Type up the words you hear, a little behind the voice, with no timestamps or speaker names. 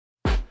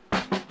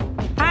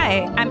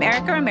Hi, I'm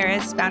Erica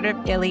Ramirez, founder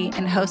of Illy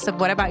and host of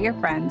What About Your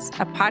Friends,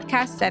 a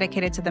podcast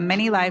dedicated to the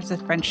many lives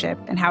of friendship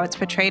and how it's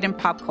portrayed in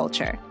pop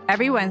culture.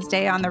 Every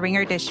Wednesday on the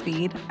Ringer Dish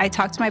feed, I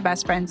talk to my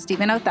best friend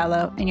Stephen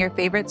Othello and your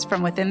favorites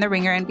from within the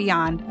Ringer and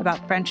beyond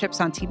about friendships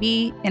on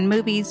TV, in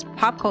movies,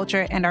 pop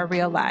culture, and our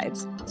real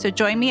lives. So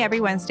join me every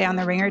Wednesday on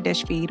the Ringer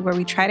Dish feed where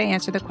we try to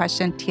answer the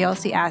question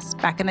TLC asked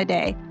back in the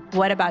day,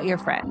 what about your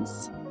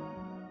friends?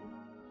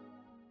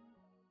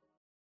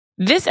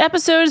 This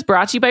episode is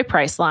brought to you by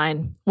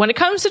Priceline. When it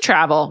comes to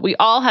travel, we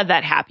all have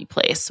that happy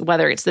place,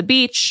 whether it's the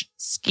beach,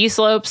 ski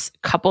slopes,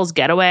 couples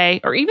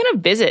getaway, or even a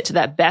visit to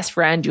that best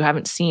friend you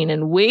haven't seen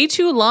in way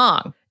too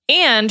long.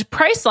 And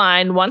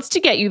Priceline wants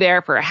to get you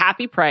there for a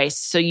happy price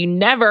so you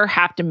never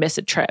have to miss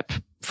a trip.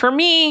 For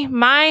me,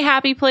 my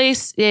happy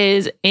place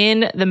is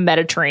in the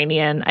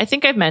Mediterranean. I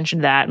think I've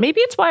mentioned that. Maybe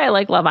it's why I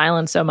like Love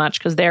Island so much,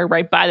 because they're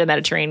right by the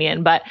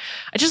Mediterranean. But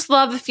I just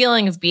love the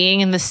feeling of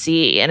being in the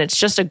sea, and it's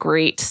just a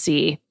great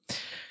sea.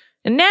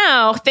 And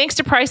now, thanks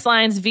to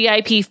Priceline's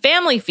VIP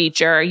family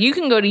feature, you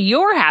can go to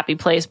your happy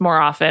place more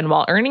often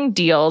while earning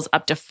deals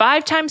up to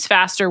 5 times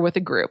faster with a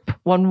group.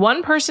 When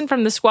one person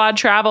from the squad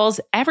travels,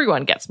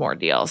 everyone gets more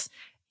deals.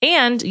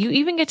 And you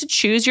even get to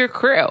choose your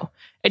crew.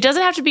 It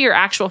doesn't have to be your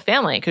actual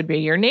family. It could be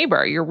your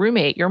neighbor, your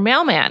roommate, your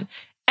mailman,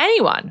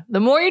 anyone.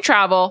 The more you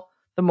travel,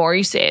 the more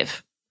you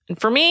save. And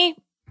for me,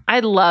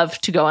 I'd love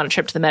to go on a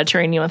trip to the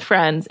Mediterranean with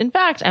friends. In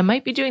fact, I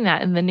might be doing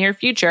that in the near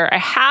future. I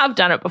have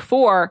done it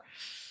before.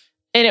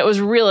 And it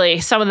was really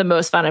some of the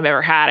most fun I've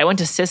ever had. I went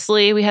to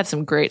Sicily. We had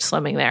some great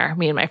swimming there,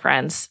 me and my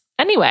friends.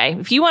 Anyway,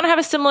 if you want to have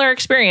a similar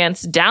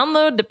experience,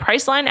 download the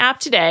Priceline app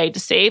today to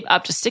save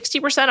up to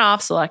 60%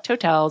 off select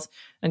hotels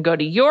and go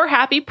to your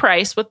happy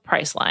price with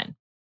Priceline.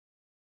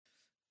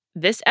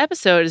 This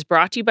episode is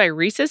brought to you by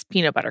Reese's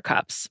Peanut Butter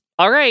Cups.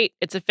 All right,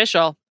 it's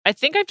official. I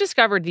think I've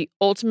discovered the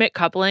ultimate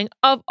coupling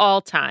of all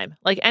time.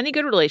 Like any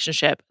good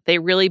relationship, they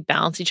really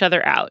balance each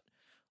other out.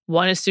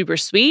 One is super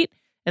sweet,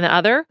 and the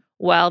other,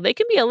 well, they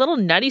can be a little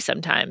nutty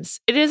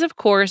sometimes. It is, of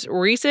course,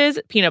 Reese's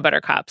Peanut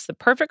Butter Cups, the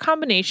perfect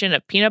combination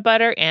of peanut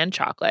butter and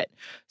chocolate.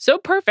 So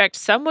perfect,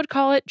 some would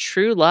call it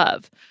true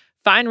love.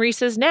 Find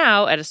Reese's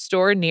now at a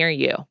store near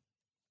you.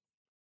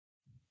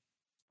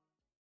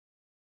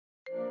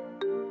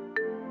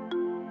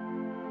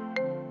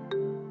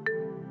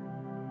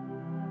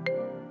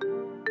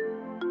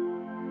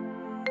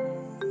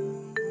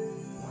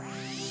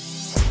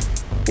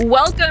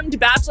 Welcome to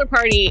Bachelor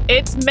Party.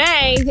 It's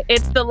May.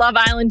 It's the Love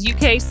Island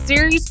UK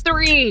Series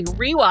 3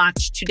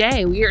 rewatch.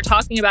 Today, we are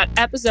talking about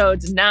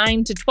episodes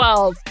 9 to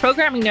 12.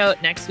 Programming note,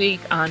 next week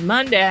on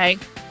Monday,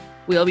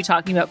 we'll be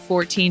talking about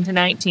 14 to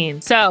 19.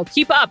 So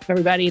keep up,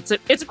 everybody. It's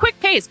a quick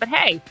pace, but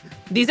hey,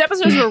 these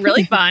episodes were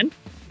really fun,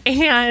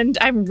 and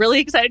I'm really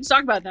excited to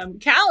talk about them.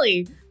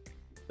 Callie,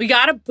 we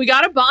got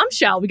a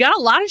bombshell. We got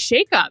a lot of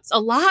shakeups.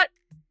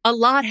 A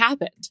lot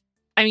happened.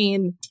 I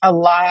mean, a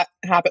lot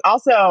happened.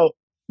 Also,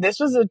 this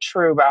was a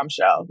true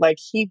bombshell. Like,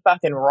 he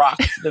fucking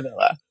rocked the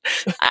villa.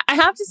 I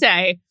have to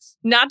say,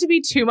 not to be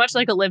too much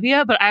like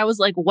Olivia, but I was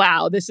like,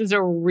 wow, this is a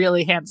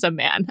really handsome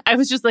man. I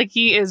was just like,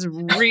 he is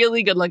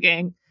really good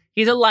looking.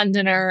 He's a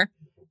Londoner.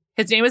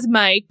 His name is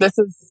Mike. This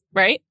is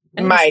right?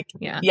 Mike.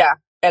 Yeah.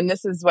 And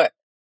this is what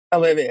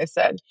Olivia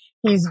said.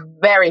 He's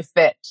very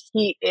fit.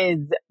 He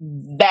is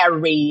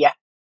very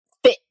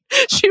fit.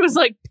 She was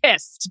like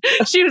pissed.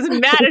 She was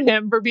mad at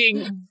him for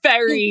being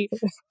very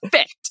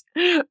fit.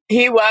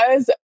 He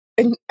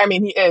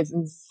is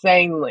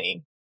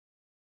insanely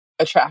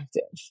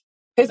attractive.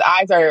 His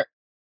eyes are,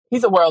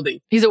 he's a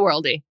worldie. He's a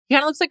worldie. He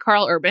kind of looks like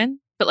Carl Urban,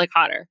 but like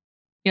hotter.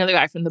 You know, the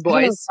guy from The Boys?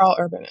 I don't know who Carl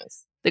Urban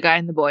is. The guy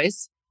in The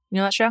Boys. You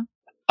know that show?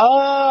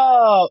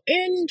 Oh,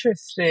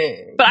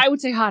 interesting. But I would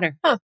say hotter.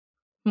 Huh.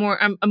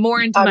 I'm more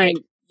into Mike.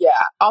 Yeah.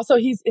 Also,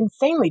 he's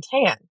insanely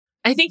tan.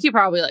 I think he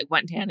probably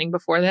went tanning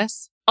before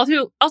this.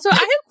 Also, I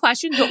have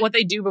questions about what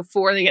they do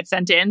before they get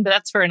sent in, but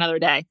that's for another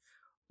day.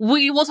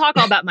 We will talk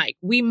all about Mike.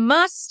 We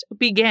must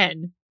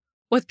begin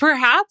with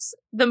perhaps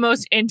the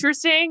most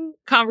interesting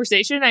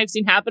conversation I've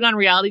seen happen on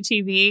reality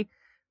TV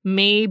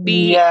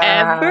maybe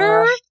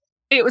ever.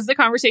 It was the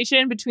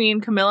conversation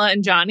between Camilla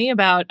and Johnny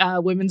about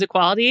women's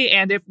equality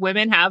and if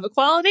women have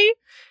equality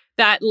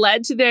that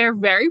led to their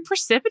very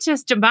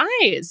precipitous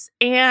demise.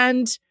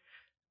 And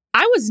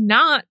I was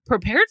not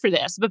prepared for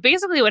this, but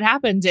basically what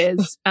happened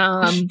is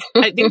I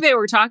think they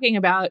were talking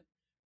about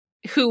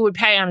who would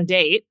pay on a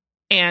date.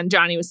 And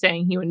Johnny was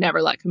saying he would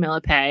never let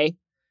Camilla pay.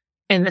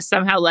 And this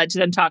somehow led to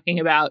them talking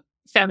about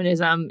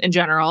feminism in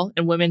general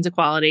and women's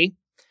equality.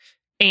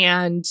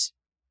 And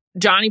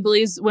Johnny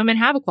believes women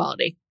have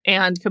equality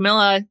and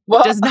Camilla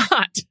does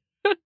not.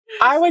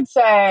 I would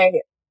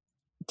say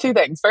 2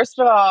 things. First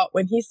of all,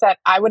 when he said,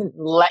 I wouldn't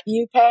let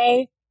you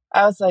pay,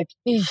 I was like,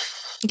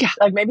 yeah.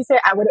 Like, maybe say,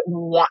 I wouldn't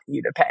want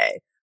you to pay.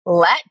 I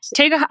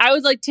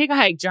was like, take a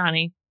hike,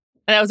 Johnny.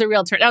 And that was a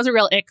real turn. That was a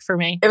real ick for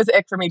me. It was an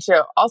ick for me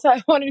too. Also,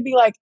 I wanted to be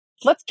like,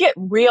 let's get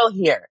real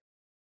here.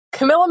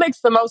 Camilla makes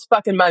the most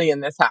fucking money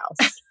in this house.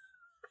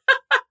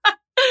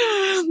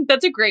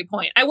 That's a great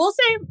point. I will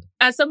say,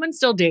 as someone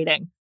still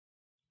dating,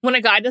 when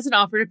a guy doesn't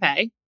offer to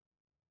pay,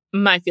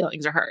 my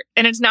feelings are hurt.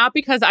 And it's not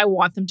because I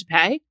want them to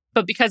pay,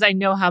 but because I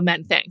know how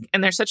men think.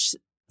 And there's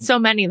so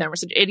many of them are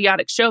such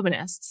idiotic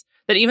chauvinists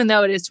that even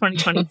though it is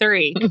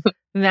 2023,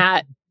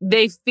 that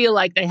they feel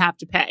like they have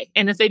to pay.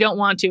 And if they don't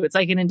want to, it's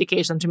like an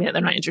indication to me that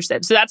they're not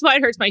interested. So that's why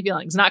it hurts my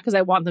feelings, not because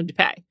I want them to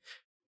pay.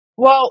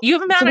 Well, you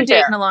haven't been on a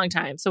date in a long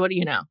time. So what do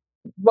you know?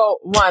 Well,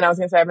 one, I was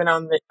going to say I've been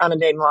on a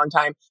date in a long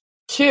time.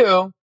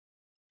 Two,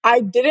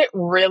 I didn't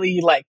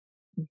really like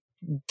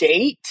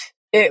date.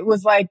 It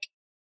was like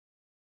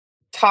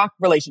talk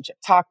relationship.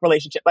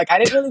 Like I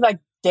didn't really like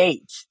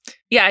date.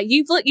 Yeah,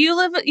 you've lived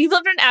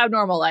an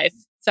abnormal life.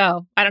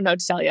 So I don't know what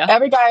to tell you.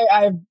 Every guy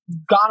I've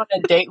gone on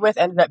a date with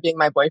ended up being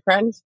my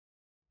boyfriend,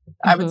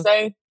 I would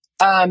say.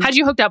 Had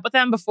you hooked up with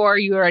them before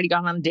you already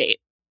gone on a date?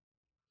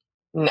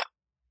 No.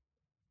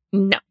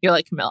 No, you're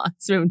like Camilla.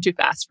 It's moving too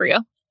fast for you.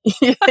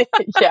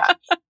 Yeah.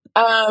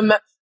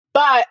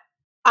 But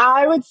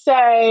I would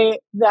say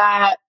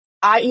that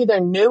I either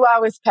knew I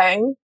was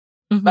paying.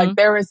 Like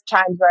there was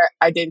times where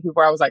I dated people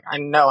where I was like, I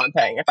know I'm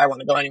paying if I want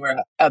to go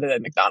anywhere other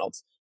than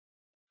McDonald's.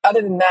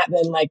 Other than that,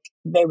 then like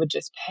they would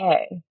just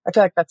pay. I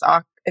feel like that's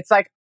awkward. It's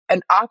like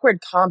an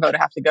awkward combo to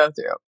have to go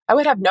through. I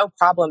would have no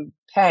problem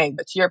paying,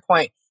 but to your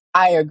point,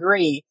 I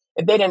agree.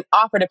 If they didn't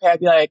offer to pay,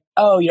 I'd be like,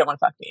 oh, you don't want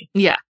to fuck me.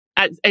 Yeah,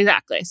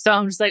 exactly. So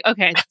I'm just like,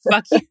 okay,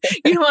 fuck you.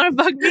 You don't want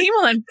to fuck me?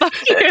 Well, then fuck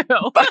you.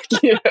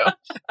 Fuck you.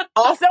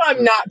 Also,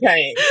 I'm not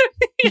paying.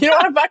 You don't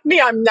want to fuck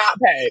me? I'm not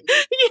paying.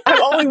 Yeah.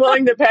 I'm only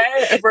willing to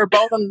pay if we're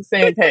both on the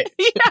same page.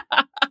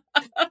 Yeah,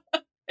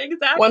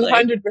 exactly.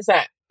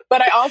 100%.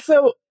 But I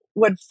also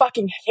would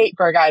fucking hate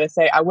for a guy to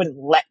say, I wouldn't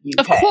let you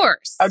pay. Of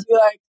course. I'd be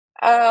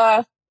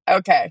like,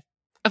 okay.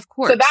 Of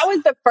course. So that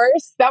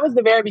was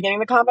the very beginning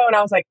of the combo. And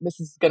I was like,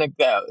 this is going to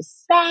go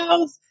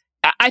south.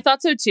 I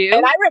thought so too.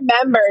 And I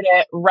remembered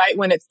it right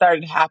when it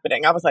started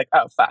happening. I was like,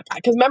 oh, fuck.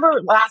 Because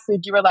remember last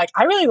week you were like,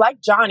 I really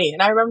like Johnny.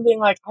 And I remember being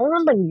like, I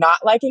remember not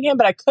liking him,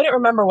 but I couldn't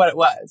remember what it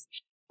was.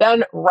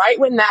 Then right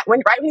when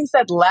he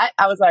said let,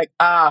 I was like,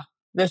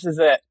 this is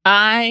it.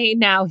 I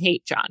now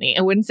hate Johnny.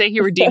 I wouldn't say he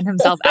redeemed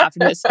himself after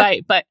this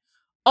fight, but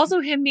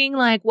also him being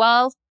like,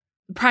 well,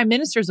 the prime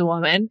minister's a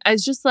woman. I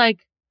was just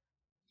like,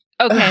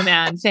 okay,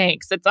 man,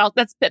 thanks.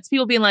 That's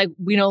people being like,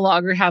 we no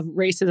longer have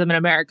racism in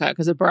America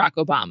because of Barack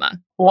Obama.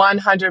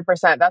 100%.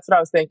 That's what I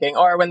was thinking.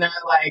 Or when they're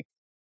like,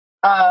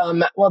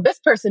 well, this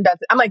person does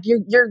it. I'm like,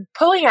 you're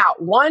pulling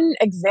out one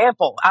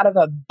example out of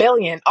a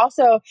billion.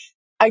 Also,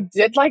 I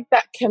did like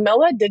that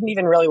Camilla didn't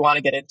even really want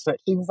to get into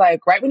it. She was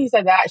like, right when he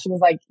said that, she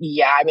was like,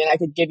 yeah, I mean, I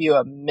could give you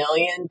a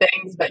million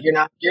things, but you're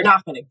not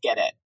going to get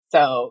it.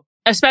 So,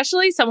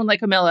 especially someone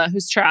like Camilla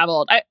who's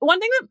traveled. One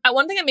thing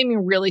that made me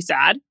really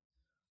sad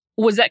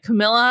was that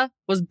Camilla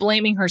was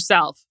blaming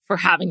herself for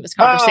having this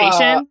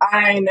conversation. Oh,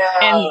 I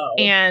know.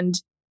 And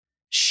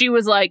she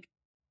was like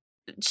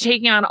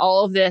taking on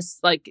all of this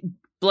like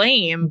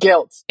blame,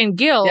 guilt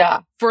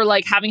for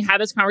like having had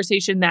this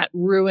conversation that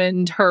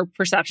ruined her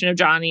perception of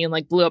Johnny and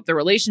like blew up the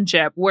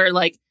relationship, where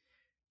like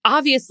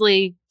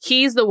obviously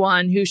he's the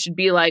one who should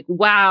be like,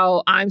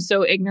 wow, I'm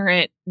so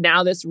ignorant.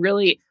 Now this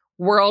really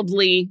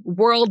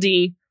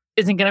worldy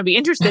isn't going to be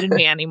interested in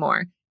me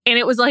anymore. And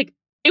it was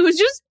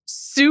just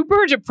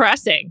super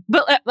depressing.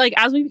 But like,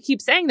 as we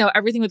keep saying though,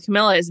 everything with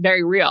Camilla is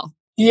very real.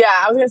 Yeah,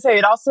 I was going to say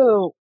it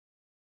also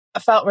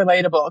felt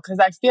relatable because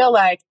I feel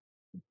like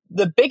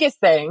the biggest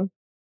thing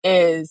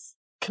is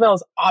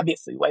Camilla's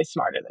obviously way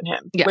smarter than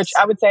him, yes. Which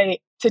I would say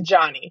to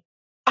Johnny,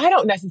 I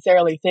don't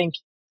necessarily think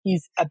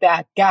he's a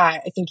bad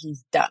guy. I think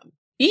he's dumb.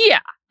 Yeah,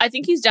 I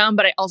think he's dumb,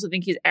 but I also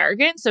think he's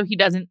arrogant. So he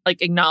doesn't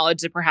like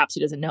acknowledge that perhaps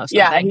he doesn't know something.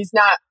 Yeah, he's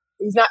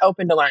not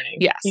open to learning.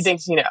 Yes. He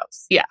thinks he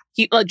knows. Yeah.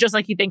 He just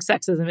like he thinks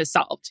sexism is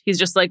solved. He's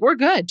just like, we're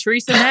good.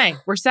 Theresa May,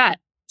 we're set.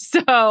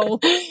 So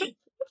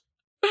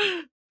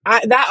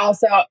that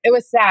also, it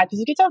was sad because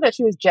you could tell that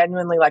she was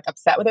genuinely like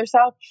upset with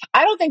herself.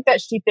 I don't think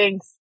that she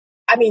thinks,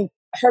 I mean,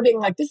 her being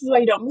like, this is why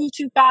you don't move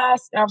too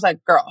fast. And I was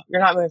like, girl, you're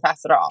not moving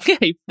fast at all.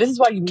 This is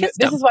why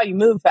you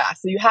move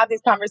fast. So you have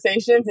these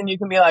conversations and you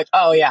can be like,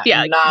 oh yeah,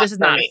 this is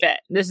not a fit.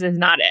 This is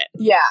not it.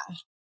 Yeah.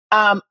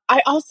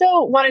 I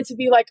also wanted to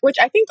be like, which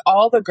I think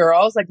all the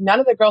girls, like none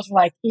of the girls were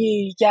like,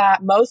 yeah,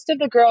 most of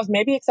the girls,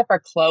 maybe except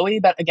for Chloe.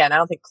 But again, I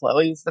don't think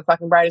Chloe's the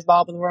fucking brightest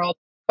bulb in the world.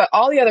 But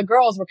all the other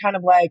girls were kind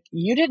of like,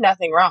 you did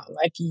nothing wrong.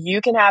 Like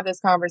you can have this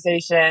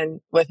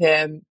conversation with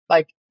him.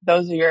 Like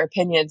those are your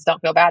opinions.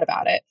 Don't feel bad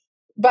about it.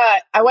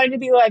 But I wanted to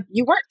be like,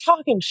 you weren't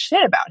talking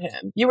shit about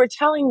him. You were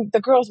telling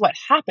the girls what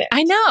happened.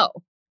 I know.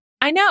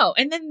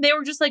 And then they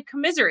were just like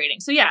commiserating.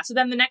 So yeah. So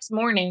then the next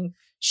morning,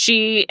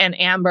 she and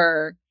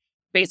Amber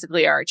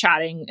basically are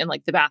chatting in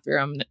like the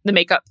bathroom, the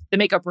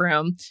makeup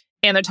room.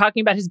 And they're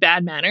talking about his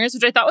bad manners,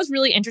 which I thought was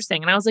really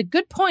interesting. And I was like,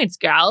 good points,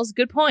 gals.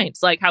 Good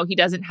points. Like how he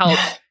doesn't help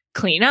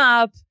clean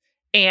up.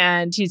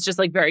 And he's just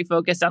like very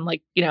focused on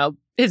like, you know,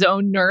 his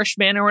own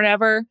nourishment or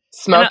whatever.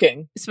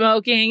 Smoking.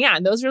 Yeah.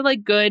 And those are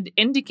like good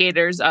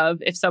indicators of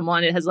if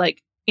someone has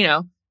like, you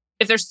know,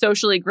 if they're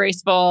socially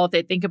graceful, if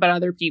they think about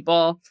other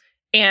people.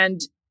 And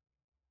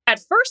at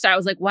first I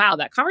was like, wow,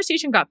 that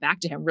conversation got back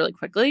to him really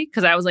quickly.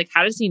 Cause I was like,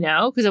 how does he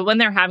know? Because when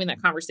they're having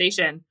that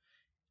conversation,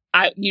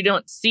 you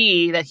don't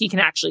see that he can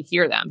actually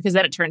hear them, because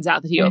then it turns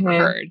out that he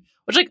overheard,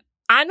 which like,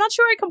 I'm not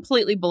sure I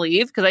completely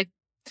believe, because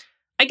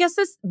I guess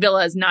this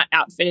villa is not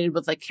outfitted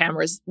with like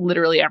cameras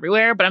literally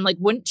everywhere, but I'm like,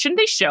 shouldn't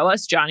they show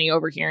us Johnny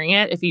overhearing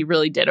it if he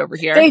really did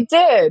overhear? They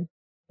did.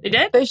 They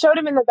did? They showed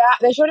him in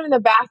the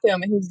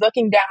bathroom, and he was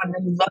looking down, and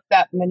then he looked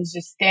up, and then he's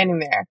just standing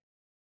there.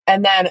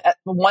 And then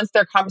once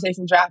their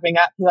conversation's wrapping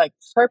up, he like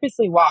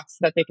purposely walks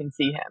so that they can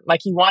see him.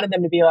 Like he wanted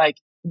them to be like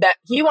that.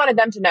 He wanted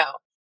them to know,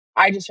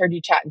 I just heard you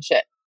chatting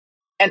shit.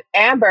 And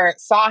Amber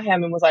saw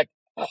him and was like,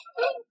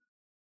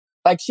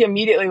 like she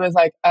immediately was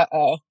like,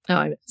 uh-oh.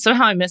 Oh,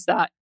 somehow I missed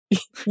that.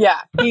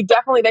 Yeah, they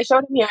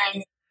showed him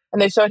hearing, and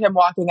they showed him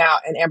walking out,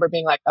 and Amber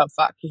being like, oh,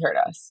 fuck, he heard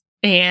us.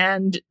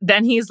 And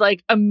then he's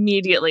like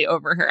he's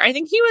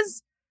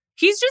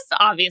just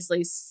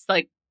obviously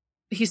like,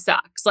 he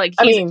sucks. Like,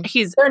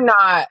 they're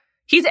not.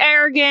 He's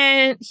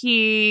arrogant.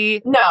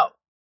 No,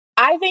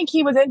 I think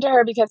he was into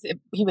her because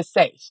he was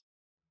safe.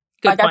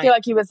 Good point. I feel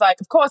like he was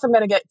like, of course I'm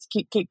going to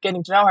keep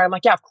getting to know her. I'm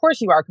like, yeah, of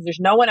course you are, because there's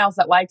no one else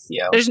that likes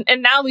you.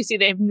 And now we see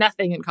they have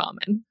nothing in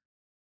common.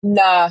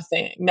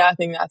 Nothing.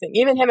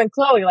 Even him and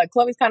Chloe, like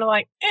Chloe's kind of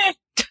like,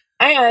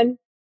 And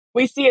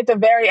we see at the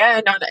very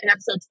end in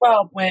episode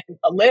 12 when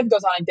Liv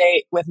goes on a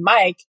date with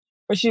Mike,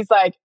 where she's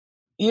like,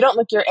 you don't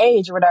look your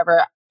age or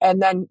whatever.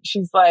 And then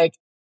she's like,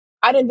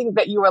 I didn't think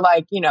that you were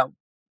like,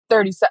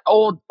 30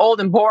 old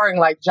and boring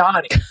like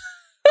Johnny.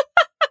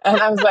 And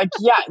I was like,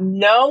 yeah,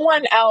 no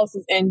one else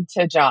is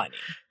into Johnny.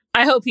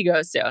 I hope he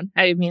goes soon.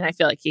 I mean, I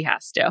feel like he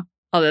has to.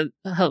 Although,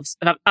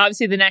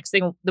 obviously, the next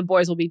thing, the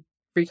boys will be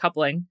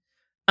recoupling.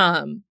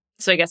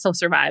 So I guess he'll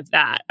survive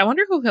that. I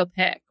wonder who he'll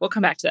pick. We'll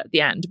come back to that at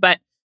the end. But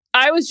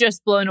I was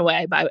just blown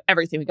away by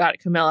everything we got at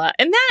Camilla.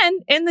 And then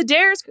in the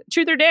Dares,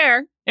 Truth or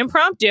Dare,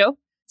 impromptu,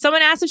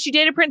 someone asked if she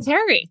dated Prince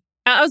Harry.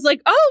 And I was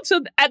like, oh, so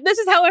this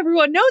is how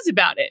everyone knows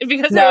about it,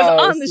 because it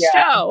was on the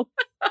show.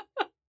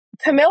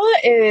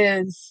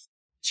 Camilla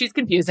she's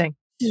confusing.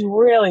 She's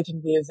really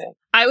confusing.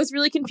 I was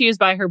really confused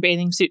by her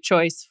bathing suit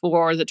choice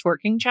for the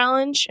twerking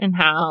challenge and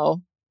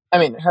how... I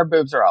mean, her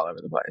boobs are all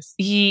over the place.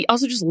 He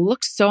also just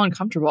looks so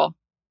uncomfortable.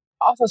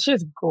 Also, she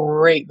has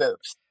great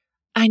boobs.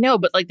 I know,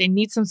 but like they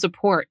need some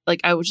support. Like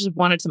I just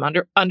wanted some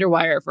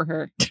underwire for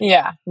her.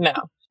 Yeah, no,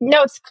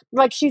 it's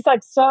like she's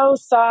like so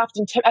soft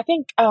and I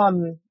think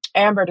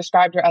Amber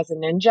described her as a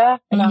ninja,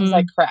 and I was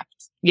like,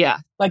 correct. Yeah,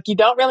 like you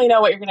don't really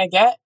know what you're gonna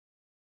get.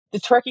 The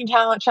twerking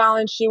talent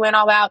challenge, she went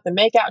all out. The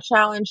makeout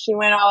challenge, she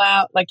went all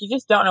out. Like you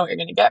just don't know what you're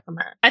gonna get from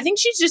her. I think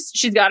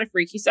she's got a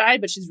freaky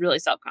side, but she's really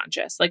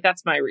self-conscious. Like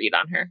that's my read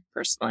on her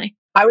personally.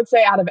 I would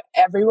say out of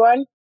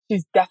everyone,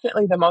 she's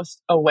definitely the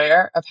most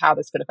aware of how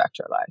this could affect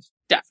her life.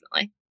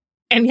 Definitely.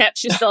 And yet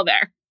she's still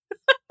there.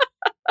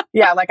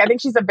 Yeah, like I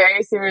think she's a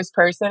very serious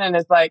person and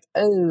is like,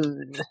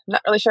 oh,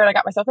 not really sure what I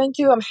got myself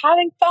into. I'm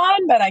having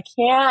fun, but I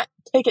can't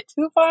take it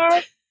too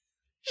far.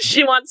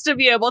 She wants to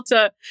be able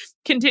to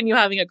continue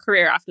having a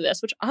career after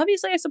this, which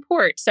obviously I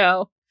support.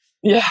 So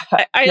yeah,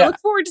 I look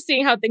forward to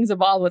seeing how things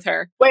evolve with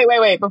her.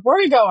 Wait. Before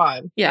we go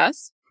on.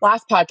 Yes.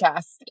 Last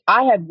podcast,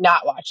 I had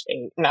not watched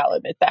 8, and I'll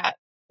admit that.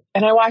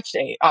 And I watched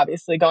 8,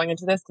 obviously, going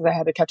into this because I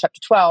had to catch up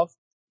to 12.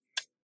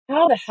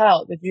 How the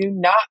hell did you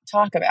not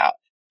talk about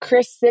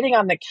Chris sitting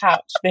on the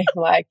couch being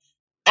like,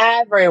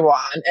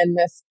 everyone in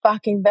this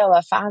fucking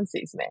villa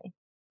fancies me?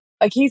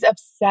 Like, he's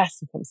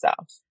obsessed with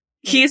himself.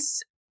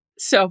 He's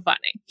so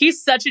funny.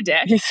 He's such a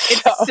dick.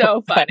 It's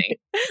so funny.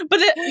 But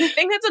the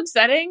thing that's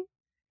upsetting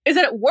is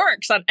that it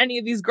works on any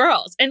of these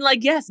girls. And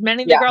like, yes,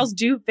 many of the girls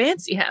do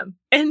fancy him.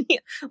 And he,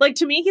 like,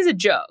 to me, he's a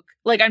joke.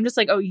 Like, I'm just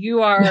like, oh,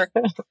 you are...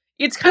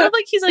 It's kind of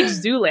like he's like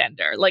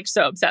Zoolander, like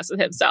so obsessed with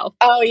himself.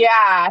 Oh,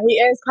 yeah. He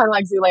is kind of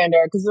like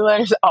Zoolander, because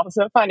Zoolander's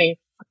also funny.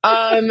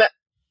 I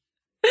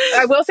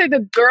will say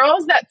the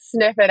girls that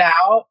sniff it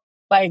out,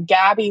 like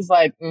Gabby's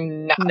like,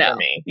 not for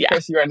me. Yeah.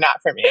 Chris, you are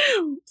not for me.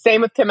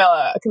 Same with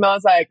Camilla.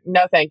 Camilla's like,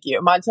 no, thank you.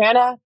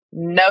 Montana,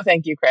 no,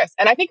 thank you, Chris.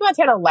 And I think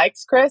Montana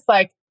likes Chris.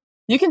 Like,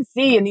 you can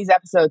see in these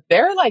episodes,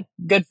 they're like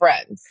good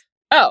friends.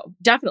 Oh,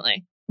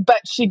 definitely.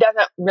 But she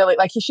doesn't really,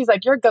 like, she's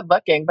like, you're good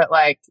looking, but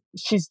like,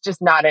 she's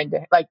just not into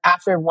it. Like,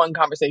 after one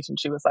conversation,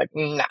 she was like,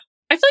 nah.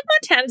 I feel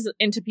like Montana's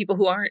into people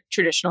who aren't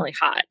traditionally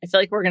hot. I feel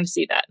like we're going to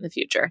see that in the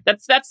future.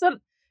 That's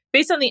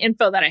based on the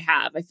info that I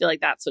have. I feel like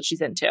that's what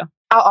she's into.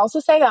 I'll also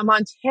say that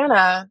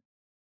Montana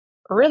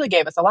really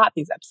gave us a lot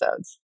these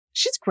episodes.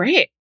 She's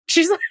great.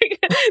 She's like,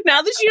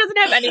 now that she doesn't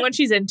have anyone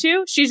she's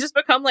into, she's just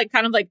become like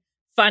kind of like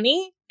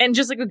funny and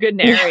just like a good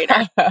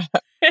narrator.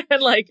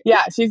 And like,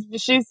 yeah, she's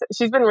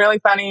been really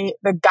funny.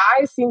 The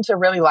guys seem to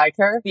really like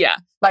her. Yeah.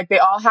 Like they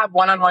all have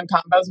one-on-one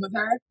combos with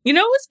her. You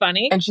know what was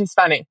funny? And she's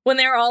funny. When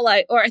they were all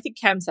like, or I think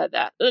Kem said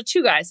that. The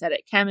two guys said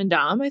it, Kem and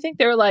Dom. I think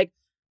they were like,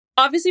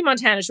 obviously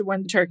Montana should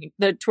win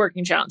the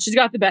twerking challenge. She's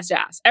got the best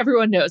ass.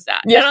 Everyone knows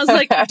that. Yeah. And I was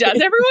like, does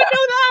everyone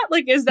know that?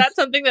 Like, is that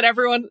something that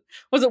everyone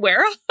was aware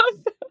of?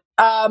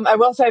 I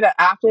will say that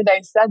after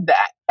they said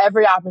that,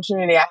 every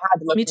opportunity I had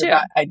to look for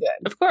that, I did.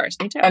 Of course,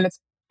 me too. And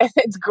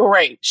it's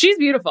great. She's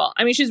beautiful.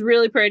 I mean, she's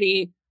really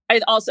pretty.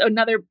 I also,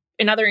 another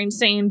another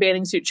insane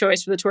bathing suit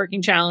choice for the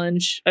twerking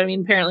challenge. I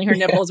mean, apparently her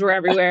nipples were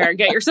everywhere.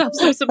 Get yourself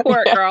some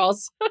support,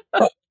 girls.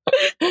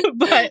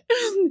 But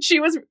she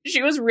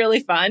was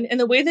really fun. And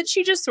the way that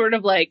she just sort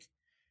of like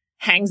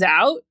hangs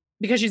out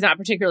because she's not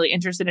particularly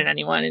interested in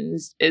anyone and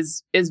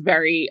is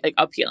very like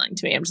appealing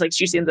to me. I'm just like,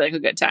 she seems like a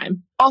good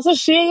time. Also,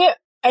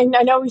 I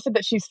know we said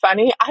that she's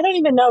funny. I don't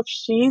even know if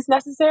she's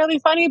necessarily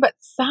funny, but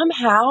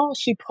somehow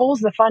she pulls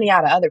the funny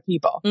out of other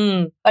people.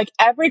 Like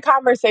every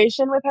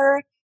conversation with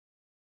her,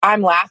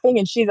 I'm laughing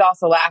and she's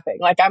also laughing.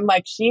 Like, I'm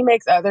like, she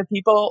makes other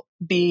people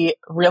be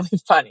really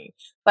funny.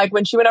 Like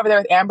when she went over there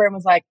with Amber and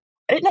was like,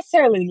 I didn't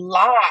necessarily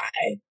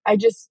lie. I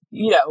just,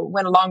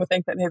 went along with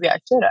things that maybe I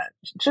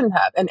shouldn't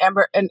have. And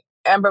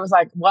Amber was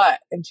like, what?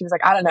 And she was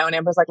like, I don't know. And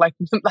Amber's like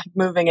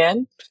moving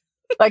in.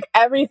 Like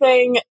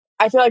everything,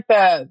 I feel like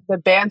the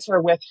banter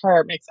with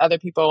her makes other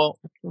people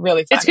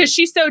really funny. It's because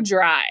she's so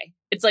dry.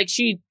 It's like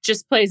she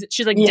just plays,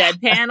 she's like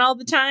deadpan all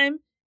the time.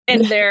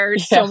 And they're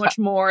so much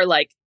more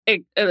like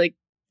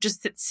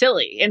just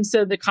silly. And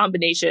so the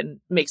combination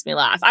makes me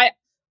laugh.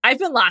 I've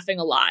been laughing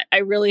a lot. I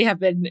really have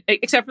been,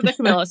 except for the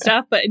Camilla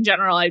stuff, but in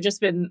general, I've just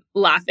been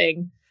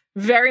laughing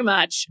very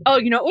much. Oh,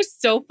 it was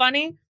so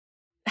funny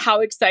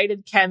how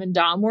excited Kim and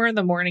Dom were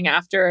the morning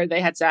after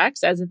they had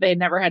sex, as if they had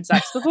never had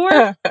sex before.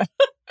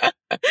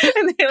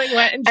 And they like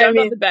went and jumped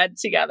on the bed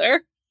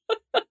together.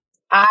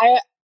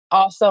 I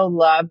also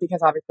love,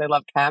 because obviously I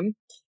love Kim,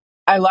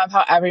 I love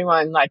how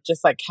everyone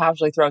just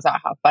casually throws out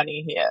how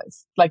funny he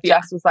is. Like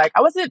Jess was like,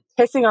 I wasn't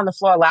pissing on the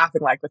floor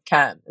laughing like with Kim.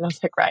 And I was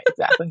like, right,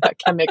 exactly. Like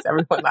Kim makes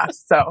everyone laugh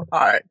so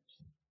hard.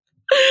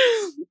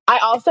 I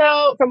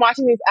also, from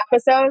watching these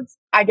episodes,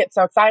 I get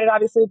so excited,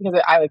 obviously, because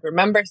I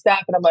remember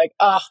stuff and I'm like,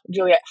 oh,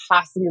 Juliet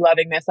has to be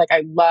loving this. Like,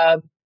 I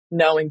love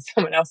knowing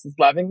someone else is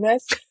loving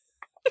this.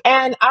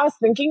 And I was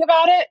thinking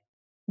about it.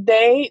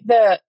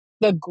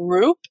 The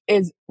group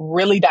is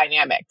really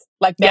dynamic.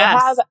 Like, they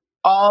have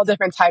all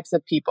different types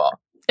of people.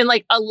 And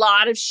like a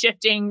lot of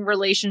shifting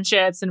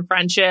relationships and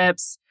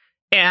friendships.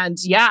 And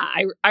yeah,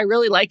 I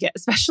really like it,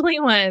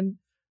 especially when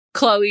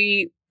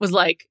Chloe was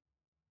like,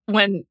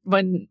 when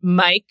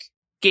Mike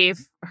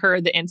gave her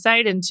the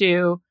insight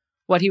into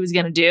what he was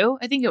going to do.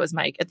 I think it was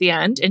Mike at the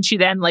end. And she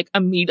then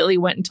immediately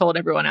went and told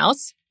everyone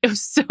else. It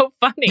was so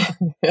funny.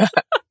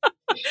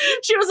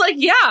 She was like,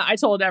 yeah, I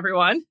told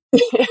everyone.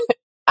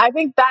 I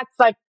think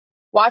that's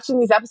watching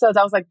these episodes,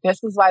 I was like,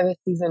 this is why this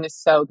season is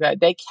so good.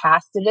 They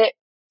casted it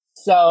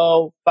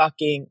so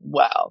fucking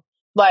well.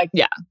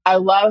 I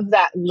love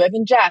that Liv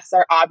and Jess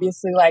are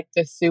obviously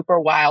the super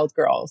wild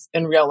girls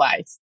in real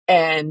life.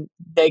 And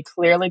they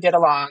clearly get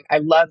along. I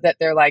love that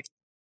they're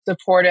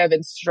supportive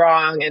and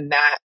strong in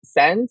that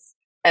sense.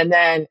 And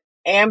then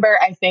Amber,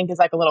 I think, is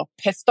a little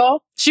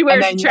pistol. She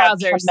wears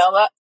trousers.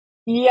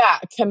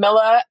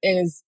 Camilla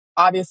is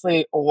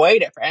obviously way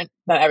different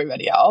than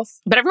everybody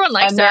else. But everyone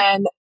likes her.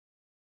 Then,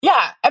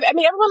 I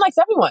mean, everyone likes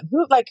everyone.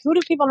 Who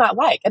do people not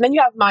like? And then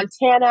you have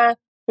Montana,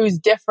 who's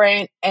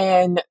different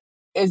and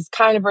is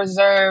kind of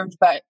reserved,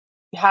 but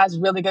has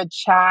really good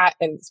chat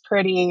and is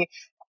pretty.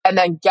 And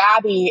then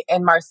Gabby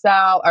and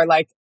Marcel are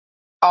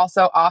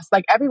also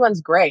awesome. Everyone's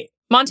great.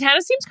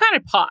 Montana seems kind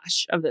of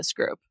posh of this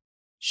group.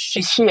 She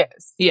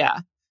is. Yeah.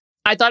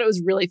 I thought it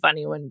was really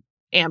funny when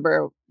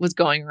Amber was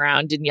going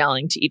around and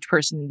yelling to each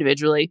person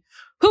individually,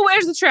 who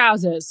wears the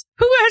trousers?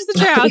 Who wears the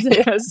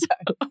trousers?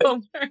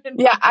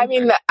 Yeah, I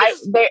mean,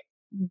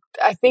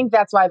 I think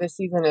that's why this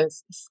season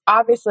is,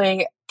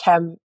 obviously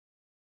Kim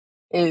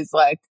is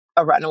a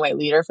runaway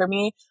leader for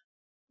me,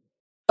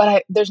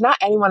 but there's not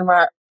anyone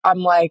where I'm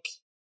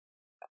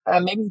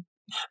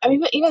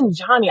even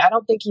Johnny, I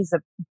think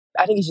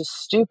he's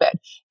just stupid.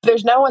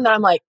 There's no one that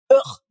I'm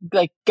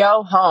ugh,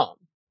 go home.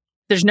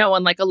 There's no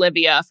one like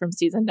Olivia from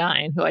season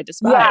 9 who I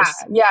despise.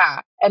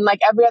 Yeah. And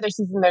every other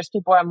season, there's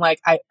people where I'm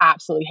I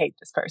absolutely hate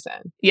this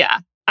person.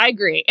 Yeah, I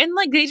agree. And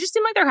they just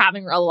seem like they're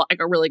having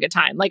a really good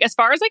time. As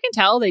far as I can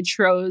tell, they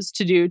chose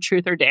to do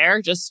Truth or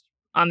Dare just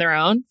on their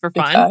own for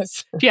fun.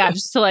 Yeah,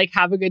 just to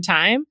have a good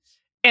time.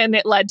 And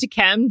it led to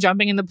Kim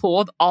jumping in the pool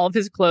with all of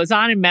his clothes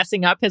on and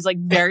messing up his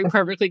very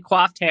perfectly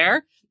coiffed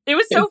hair. It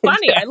was so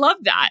funny. I love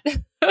that.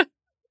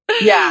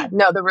 Yeah,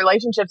 no, the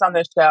relationships on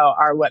this show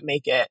are what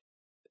make it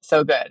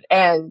so good.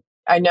 And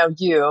I know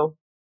you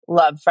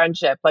love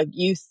friendship.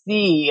 You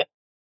see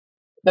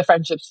the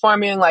friendships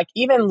forming,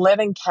 even Liv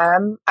and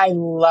Kim, I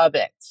love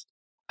it.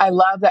 I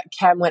love that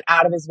Kim went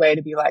out of his way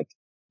to be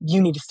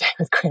you need to stay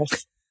with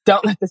Chris.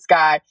 Don't let this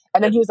guy.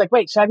 And then he was like,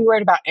 wait, should I be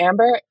worried about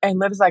Amber? And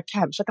Liv's like,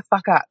 Kim, shut the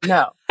fuck up.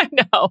 No. I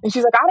know. And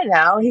she's like, I don't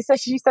know.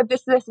 She said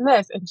this, this, and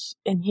this.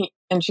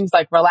 And she's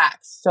like,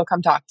 relax. She'll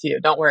come talk to you.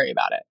 Don't worry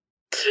about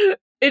it.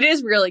 It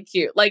is really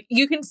cute.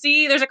 You can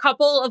see there's a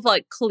couple of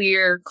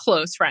clear,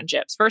 close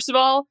friendships. First of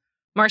all,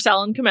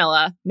 Marcel and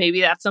Camilla.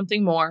 Maybe that's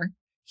something more.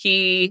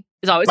 He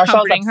is always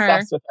comforting her.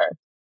 Obsessed with her.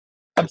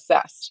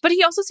 Obsessed. But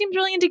he also seems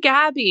really into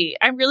Gabby.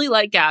 I really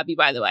like Gabby,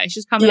 by the way.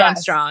 She's coming on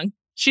strong.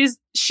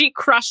 She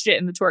crushed it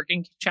in the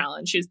twerking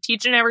challenge. She was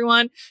teaching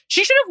everyone.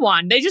 She should have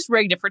won. They just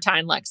rigged it for Ty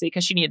and Lexi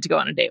because she needed to go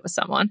on a date with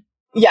someone.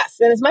 Yes.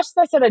 And as much as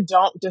I said I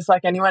don't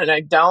dislike anyone,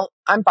 and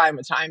I'm fine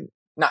with time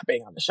not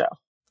being on the show.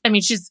 I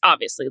mean, she's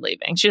obviously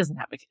leaving. She doesn't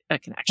have a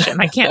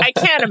connection. I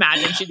can't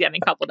imagine she's getting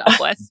coupled up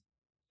with.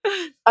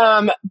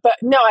 But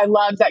no, I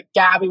love that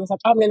Gabby was like,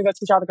 oh, I'm going to go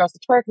teach all the girls to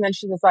twerk. And then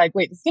she was like,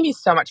 wait, this is going to be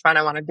so much fun.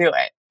 I want to do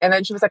it. And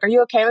then she was like, are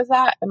you okay with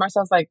that? And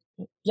Marcel's like,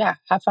 yeah,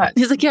 have fun.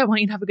 He's like, yeah, I want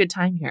you to have a good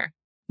time here.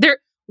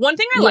 One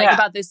thing I like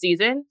about this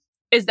season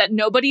is that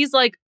nobody's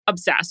like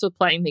obsessed with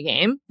playing the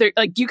game. They're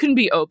like, you can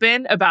be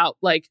open about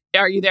like,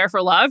 are you there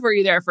for love or are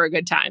you there for a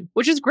good time?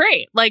 Which is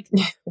great. Like,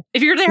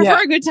 if you're there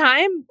for a good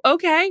time,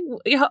 okay.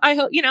 I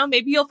hope,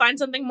 maybe you'll find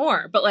something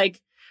more. But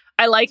like,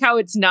 I like how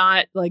it's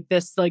not like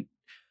this, like,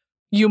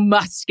 you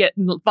must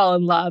fall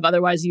in love,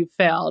 otherwise you've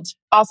failed.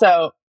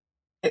 Also,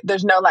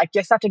 there's no like,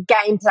 you're such a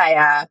game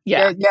player.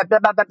 Yeah. Blah,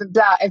 blah, blah, blah,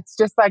 blah. It's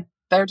just like,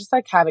 they're just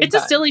like having It's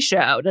fun. a silly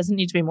show. It doesn't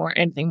need to be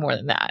anything more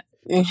than that.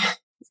 Yeah.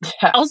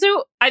 Also,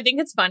 I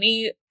think it's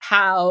funny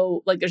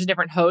how like there's a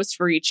different host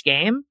for each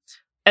game.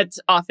 It's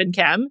often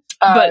Kim.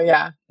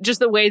 But just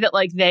the way that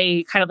like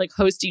they kind of like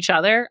host each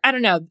other. I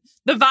don't know.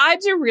 The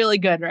vibes are really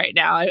good right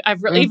now.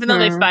 I've really, even though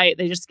they fight,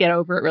 they just get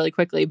over it really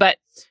quickly. But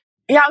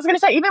yeah, I was going to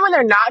say, even when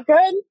they're not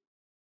good,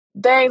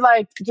 they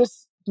like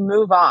just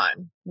move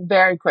on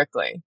very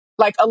quickly.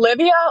 Like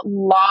Olivia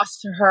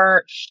lost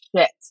her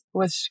shit,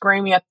 was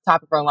screaming at the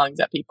top of her lungs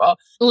at people.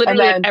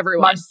 Literally and then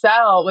everyone.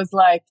 Marcel was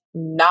like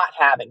not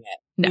having it.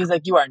 No. He was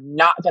like, you are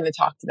not going to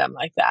talk to them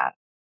like that.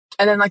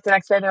 And then like the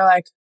next day they're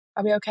like,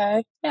 are we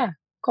okay? Yeah,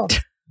 cool.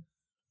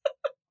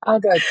 All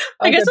good.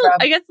 I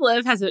guess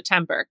Liv has a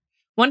temper.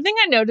 One thing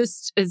I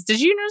noticed is,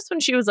 did you notice when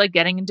she was like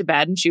getting into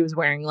bed and she was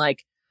wearing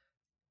like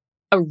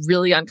a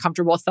really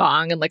uncomfortable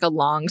thong and like a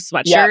long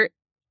sweatshirt? Yep.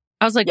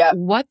 I was like,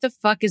 what the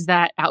fuck is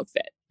that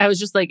outfit? I was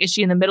just like, is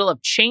she in the middle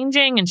of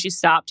changing and she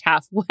stopped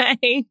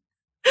halfway?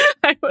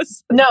 I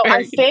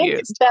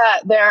think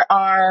that there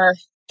are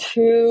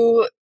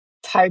two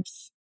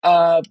types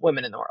of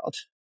women in the world.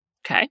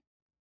 Okay.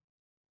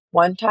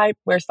 One type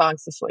wears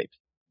thongs to sleep.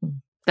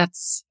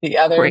 That's the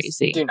others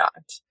crazy. Do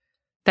not.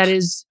 That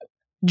is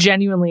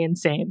genuinely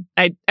insane.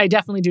 I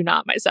definitely do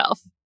not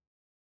myself.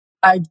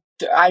 I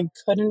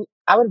couldn't.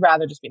 I would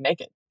rather just be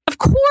naked. Of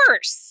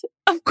course.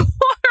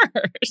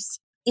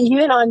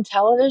 Even on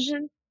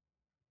television,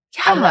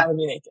 I'd rather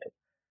be naked.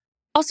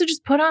 Also,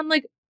 just put on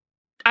like,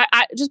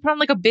 I just put on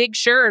like a big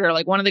shirt or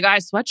like one of the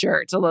guys'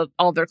 sweatshirts. Although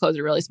all of their clothes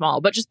are really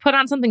small, but just put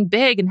on something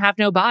big and have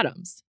no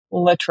bottoms.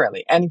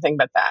 Literally anything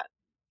but that.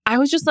 I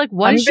was just like,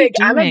 what is she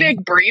doing? I'm a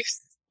big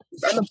briefs.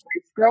 I'm a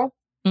briefs girl.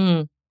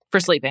 For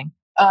sleeping.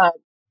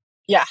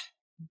 Yeah,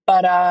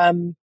 but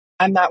I'm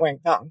not wearing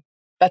thong.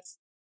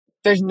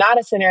 There's not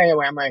a scenario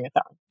where I'm wearing a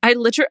thong.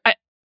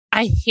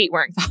 I hate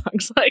wearing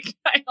thongs. Like,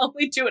 I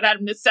only do it out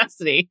of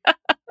necessity.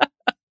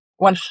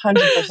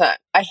 100%.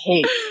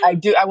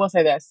 I will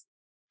say this.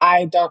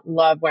 I don't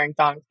love wearing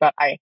thongs, but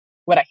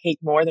what I hate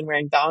more than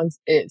wearing thongs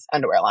is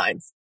underwear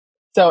lines.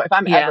 So if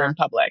I'm ever in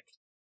public,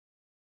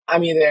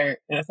 I'm either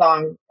in a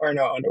thong or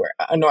no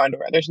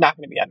underwear. There's not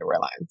going to be underwear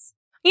lines.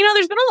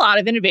 There's been a lot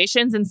of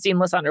innovations in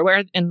seamless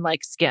underwear, and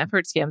like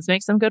Skims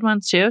make some good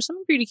ones too.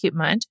 Something for you to keep in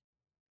mind.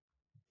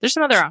 There's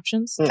some other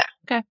options. No.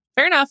 Okay,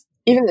 fair enough.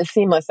 Even the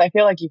seamless, I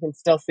feel like you can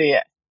still see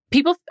it.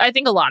 I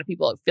think a lot of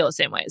people feel the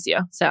same way as you.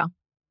 So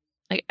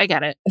I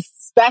get it.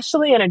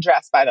 Especially in a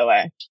dress, by the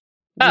way.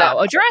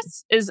 A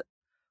dress is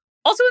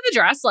also with a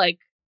dress. Like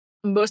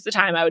most of the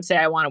time, I would say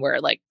I want to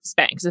wear like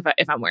Spanx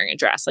if I'm wearing a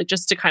dress, like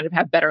just to kind of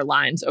have better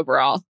lines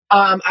overall.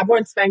 I've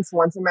worn Spanx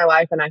once in my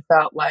life, and I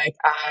felt like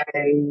I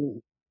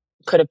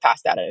could have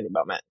passed out at any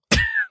moment.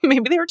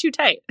 Maybe they were too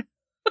tight.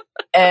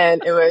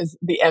 And it was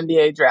the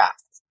NBA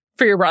draft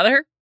for your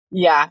brother.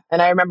 Yeah,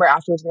 and I remember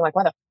afterwards being like,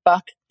 "Why the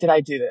fuck did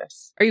I do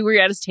this?" Were you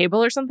at his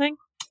table or something?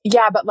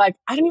 Yeah, but like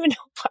I didn't even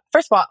know.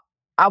 First of all,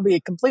 I'll be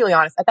completely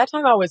honest. At that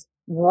time, I was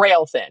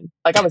rail thin.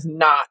 Like I was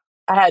not.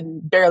 I had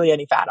barely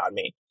any fat on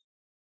me.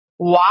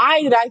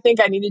 Why did I think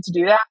I needed to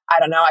do that? I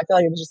don't know. I feel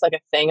like it was just like a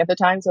thing at the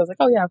time. So I was like,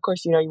 oh yeah, of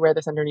course, you wear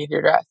this underneath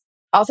your dress.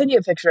 I'll send you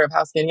a picture of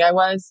how skinny I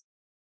was.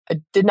 I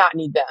did not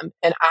need them.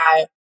 And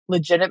I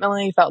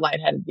legitimately felt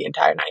lightheaded the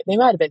entire night. They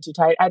might have been too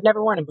tight. I'd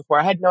never worn them before.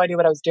 I had no idea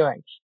what I was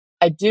doing.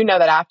 I do know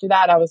that after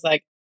that, I was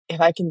like,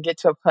 if I can get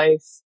to a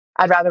place,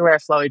 I'd rather wear a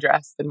flowy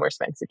dress than wear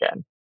Spanx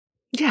again.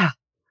 Yeah,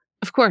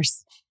 of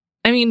course.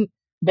 I mean,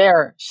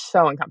 they're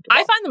so uncomfortable.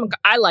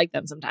 I like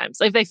them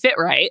sometimes. Like if they fit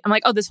right, I'm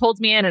like, oh, this holds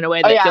me in a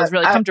way that feels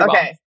really comfortable.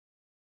 Okay.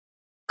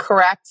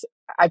 Correct.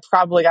 I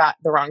probably got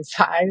the wrong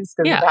size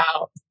because of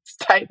how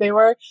tight they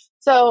were.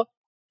 So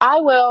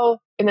I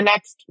will, in the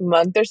next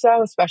month or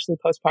so, especially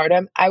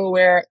postpartum, I will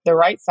wear the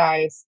right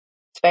size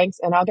Spanx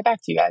and I'll get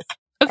back to you guys.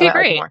 Okay,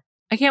 great.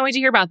 I can't wait to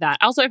hear about that.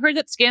 Also, I've heard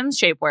that Skims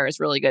shapewear is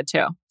really good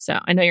too. So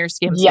I know you're a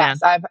Skims fan.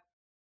 Yes,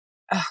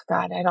 oh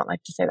God, I don't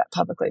like to say that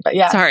publicly, but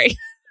yeah. Sorry.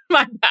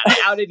 My bad,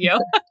 I outed you.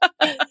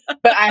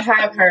 But I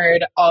have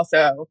heard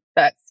also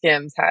that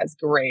Skims has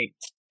great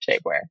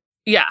shapewear.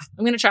 Yeah,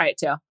 I'm going to try it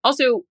too.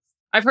 Also,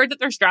 I've heard that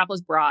their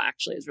strapless bra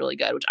actually is really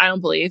good, which I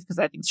don't believe because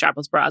I think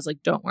strapless bras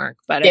like don't work.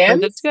 But I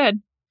heard that's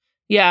good.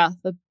 Yeah,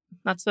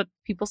 that's what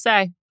people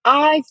say.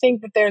 I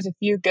think that there's a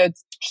few good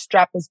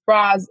strapless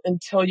bras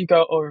until you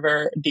go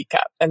over D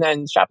cup, and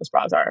then strapless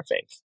bras are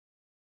fake.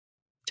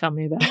 Tell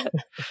me about it.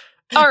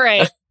 All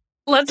right.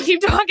 Let's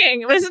keep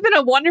talking. This has been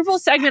a wonderful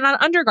segment on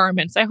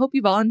undergarments. I hope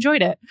you've all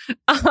enjoyed it.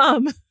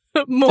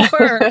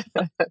 More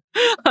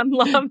on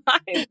Love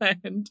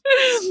Island.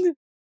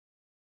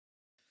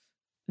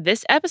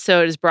 This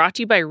episode is brought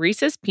to you by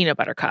Reese's Peanut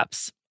Butter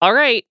Cups. All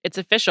right, it's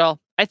official.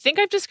 I think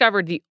I've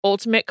discovered the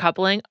ultimate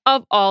coupling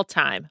of all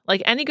time.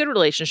 Like any good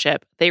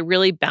relationship, they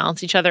really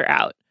balance each other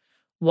out.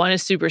 One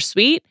is super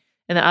sweet,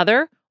 and the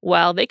other,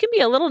 well, they can be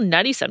a little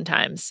nutty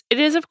sometimes. It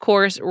is, of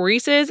course,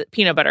 Reese's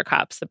Peanut Butter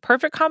Cups, the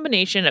perfect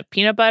combination of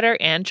peanut butter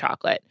and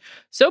chocolate.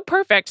 So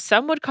perfect,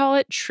 some would call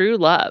it true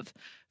love.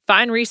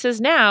 Find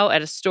Reese's now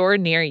at a store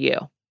near you.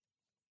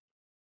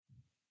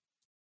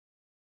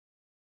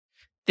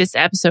 This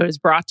episode is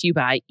brought to you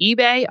by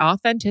eBay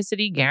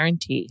Authenticity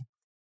Guarantee.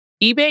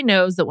 eBay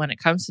knows that when it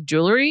comes to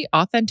jewelry,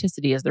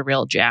 authenticity is the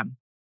real gem.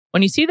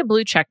 When you see the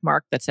blue check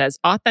mark that says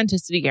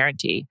Authenticity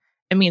Guarantee,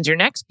 it means your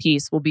next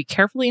piece will be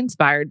carefully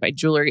inspired by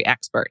jewelry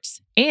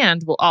experts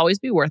and will always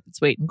be worth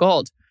its weight in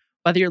gold.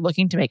 Whether you're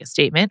looking to make a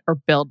statement or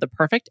build the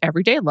perfect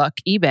everyday look,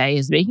 eBay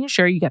is making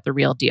sure you get the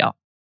real deal.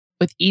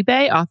 With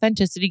eBay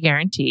Authenticity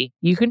Guarantee,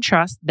 you can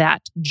trust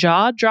that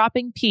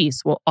jaw-dropping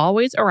piece will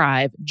always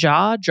arrive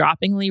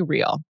jaw-droppingly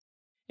real.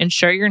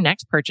 Ensure your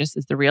next purchase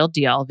is the real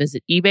deal.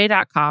 Visit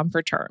ebay.com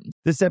for terms.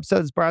 This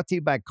episode is brought to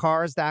you by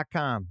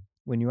Cars.com.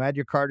 When you add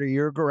your car to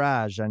your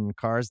garage on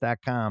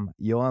Cars.com,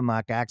 you'll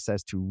unlock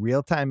access to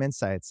real-time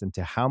insights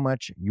into how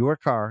much your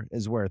car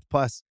is worth.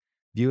 Plus,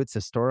 view its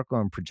historical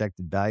and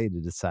projected value to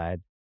decide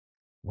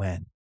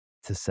when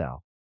to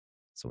sell.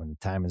 So when the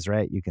time is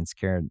right, you can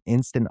secure an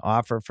instant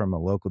offer from a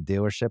local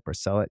dealership or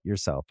sell it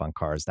yourself on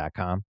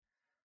Cars.com.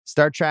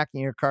 Start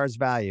tracking your car's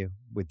value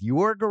with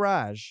your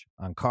garage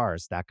on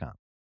Cars.com.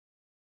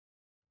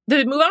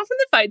 They move on from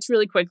the fights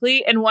really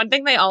quickly. And one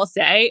thing they all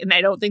say, and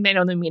I don't think they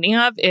know the meaning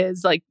of,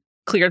 is like,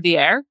 clear the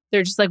air.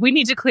 They're just like, we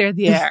need to clear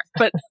the air.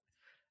 But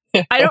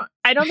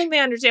I don't think they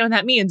understand what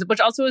that means,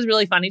 which also was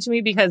really funny to me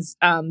because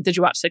did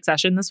you watch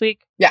Succession this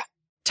week? Yeah.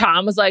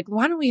 Tom was like,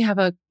 why don't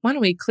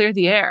we clear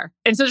the air?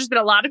 And so there's been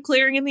a lot of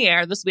clearing in the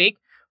air this week,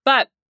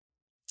 but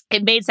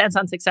it made sense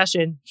on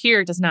Succession.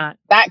 Here it does not.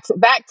 That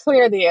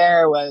clear the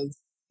air was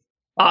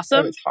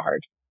awesome. It was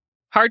hard.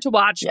 Hard to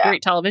watch. Yeah.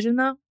 Great television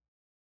though.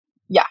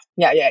 Yeah.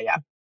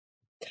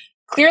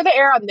 Clear the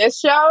air on this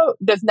show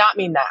does not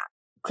mean that.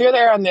 Clear the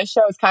air on this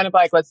show is kind of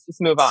like, let's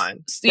just move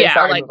on.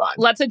 Move on.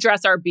 Let's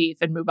address our beef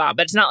and move on.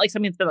 But it's not like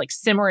something that's been like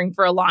simmering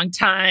for a long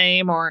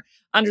time or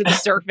under the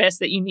surface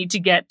that you need to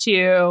get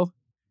to.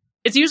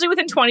 It's usually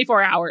within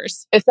 24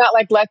 hours. It's not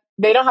like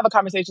they don't have a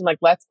conversation like,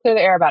 let's clear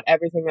the air about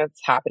everything that's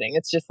happening.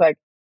 It's just like,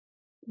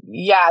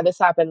 yeah, this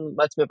happened.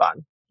 Let's move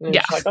on. And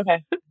yeah. Like,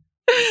 okay.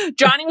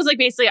 Johnny was like,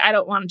 basically, I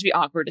don't want it to be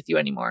awkward with you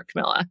anymore,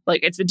 Camilla.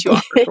 Like, it's been too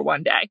awkward for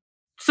one day.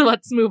 So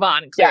let's move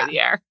on and clear the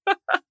air.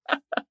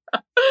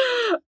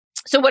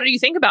 So what do you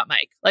think about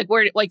Mike?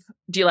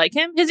 Do you like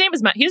him? His name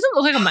is Mike. He doesn't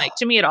look like a Mike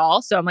to me at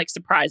all. So I'm like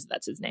surprised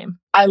that's his name.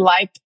 I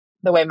like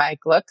the way Mike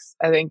looks.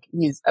 I think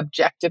he's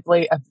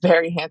objectively a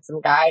very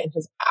handsome guy and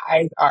his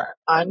eyes are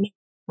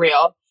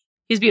unreal.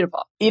 He's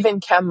beautiful. Even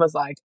Kem was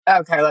like,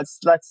 okay, let's,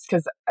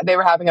 because they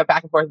were having a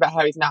back and forth about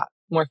how he's not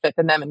more fit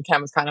than them. And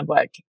Kem was kind of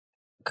like,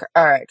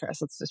 all right,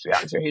 Chris, let's just be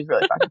honest here. He's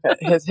really fucking fit.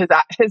 He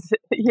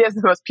has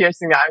the most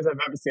piercing eyes I've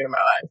ever seen in my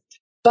life.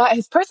 But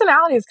his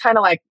personality is kind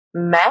of like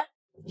meh.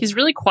 He's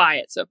really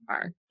quiet so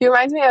far. He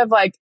reminds me of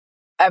like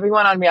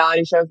everyone on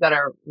reality shows that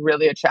are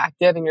really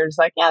attractive, and you're just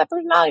like, yeah, the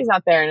personality's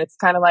not there. And it's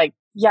kind of like,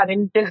 yeah, they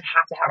didn't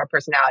have to have a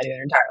personality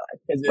their entire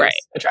life because it was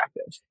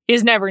attractive.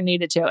 He's never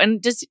needed to.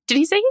 And did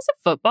he say he's a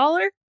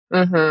footballer?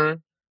 Mm-hmm.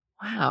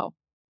 Wow.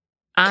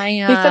 He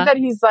said that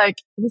he's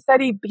like, he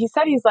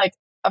said he's like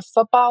a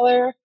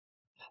footballer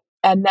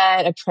and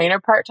then a trainer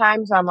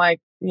part-time. So I'm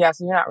like, yeah,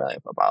 so you're not really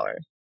a footballer.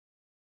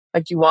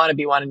 Like you want to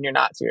be one and you're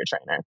not, so you're a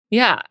trainer.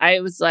 Yeah.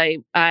 I was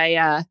like,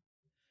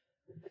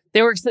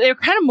 they were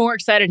kind of more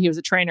excited he was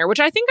a trainer,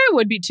 which I think I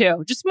would be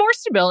too. Just more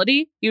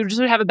stability. You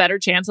just would have a better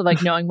chance of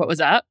like knowing what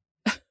was up.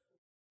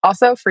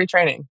 Also free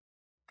training.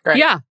 Great.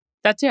 Yeah,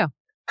 that too.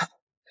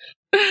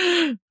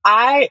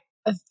 I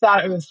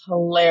thought it was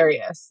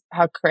hilarious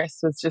how Chris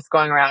was just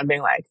going around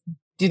being like,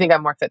 do you think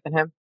I'm more fit than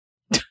him?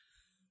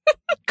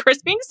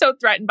 Chris being so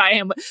threatened by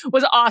him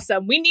was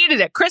awesome. We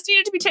needed it. Chris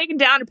needed to be taken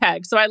down a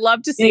peg. So I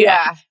love to see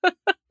it.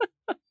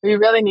 We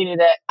really needed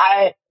it.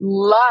 I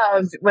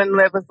loved when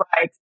Liv was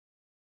like,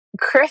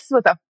 Chris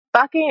was a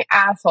fucking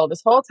asshole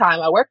this whole time.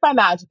 I worked my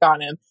magic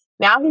on him.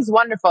 Now he's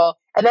wonderful.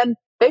 And then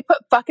they put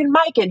fucking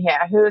Mike in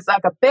here, who's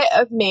like a bit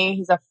of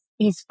me.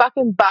 He's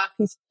fucking buff.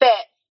 He's fit.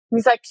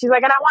 She's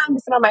like, and I want him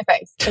to sit on my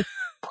face. It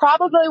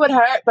probably would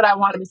hurt, but I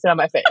want him to sit on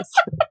my face.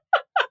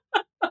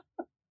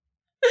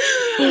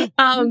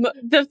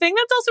 The thing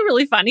that's also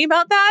really funny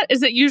about that is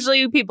that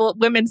usually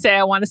women say,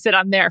 I want to sit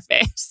on their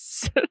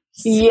face.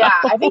 Yeah,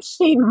 I think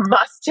she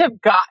must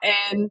have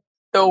gotten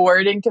the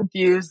wording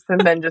confused and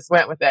then just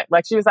went with it.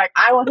 Like she was like,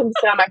 I want him to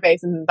sit on my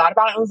face and thought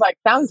about it and was like,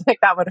 sounds like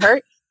that would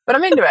hurt, but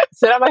I'm into it.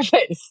 Sit on my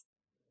face.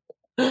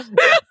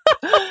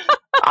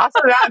 Also,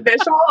 that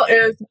visual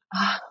is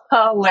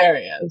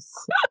hilarious.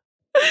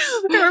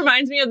 It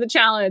reminds me of the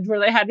challenge where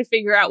they had to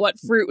figure out what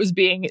fruit was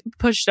being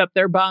pushed up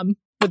their bum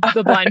with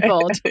the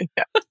blindfold.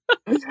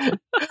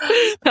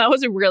 That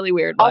was a really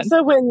weird one.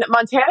 Also, when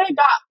Montana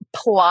got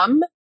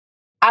plum,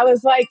 I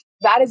was like,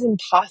 that is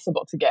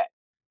impossible to get.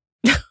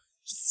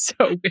 So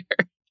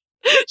weird.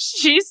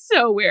 She's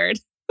so weird.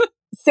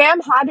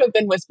 Sam had to have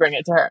been whispering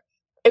it to her.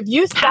 If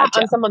you sat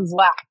on someone's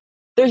lap,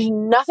 there's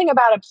nothing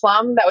about a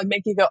plum that would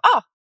make you go,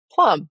 oh,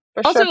 plum.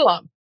 For also, sure,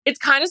 plum. It's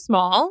kind of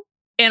small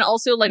and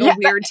also like a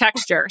weird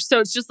texture. So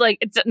it's just like,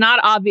 it's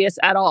not obvious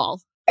at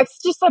all. It's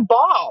just a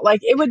ball. Like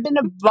it would have been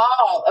a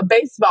ball, a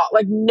baseball.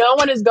 Like no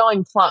one is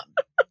going plum.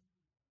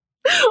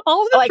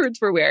 All of the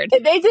fruits were weird.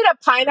 If they did a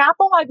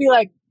pineapple, I'd be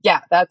like,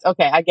 yeah, that's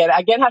okay. I get it.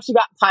 I get how she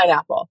got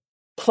pineapple.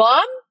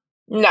 Plum?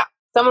 No.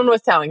 Someone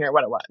was telling her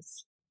what it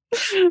was.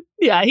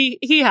 Yeah,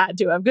 he had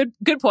to have.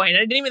 Good point. I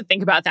didn't even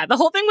think about that. The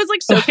whole thing was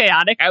like so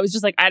chaotic. I was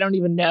just like, I don't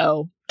even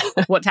know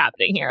what's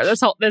happening here.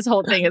 This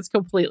whole thing is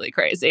completely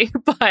crazy.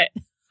 But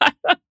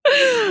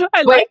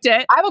I liked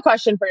it. I have a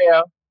question for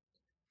you.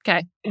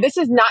 Okay. This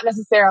is not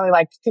necessarily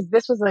like, because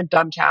this was a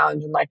dumb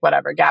challenge and like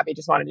whatever, Gabby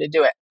just wanted to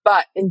do it.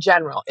 But in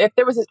general, if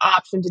there was an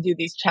option to do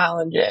these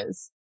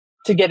challenges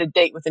to get a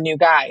date with a new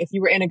guy, if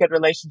you were in a good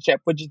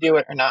relationship, would you do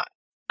it or not?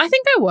 I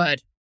think I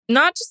would.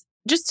 Not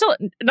just to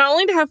not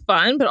only to have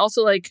fun, but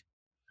also like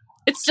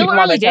it's still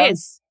early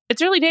days.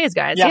 It's early days,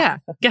 guys. Yeah.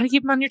 Got to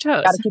keep them on your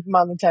toes. Got to keep them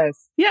on the toes.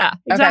 Yeah,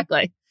 exactly.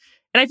 Okay.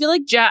 And I feel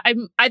like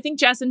I think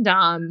Jess and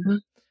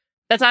Dom,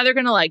 that's either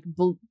going to like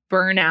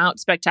burn out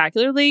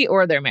spectacularly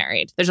or they're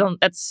married.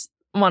 That's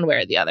one way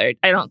or the other.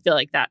 I don't feel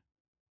like that.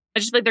 I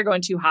just feel like they're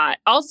going too hot.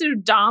 Also,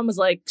 Dom was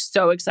like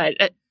so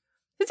excited.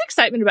 His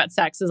excitement about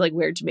sex is like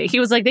weird to me. He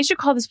was like, they should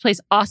call this place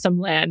Awesome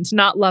Land,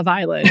 not Love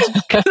Island.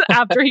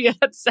 After he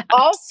had sex.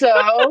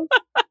 Also,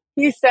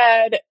 he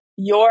said,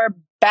 you're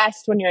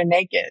best when you're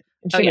naked.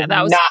 And she was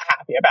not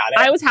happy about it.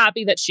 I was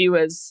happy that she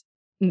was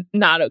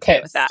not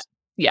okay with that.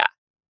 Yeah.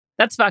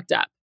 That's fucked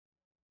up.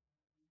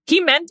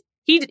 He meant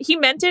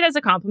it as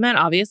a compliment,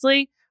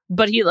 obviously,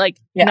 but he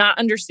not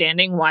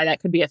understanding why that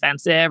could be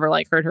offensive or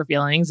like hurt her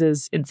feelings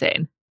is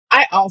insane.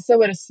 I also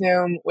would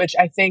assume, which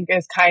I think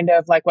is kind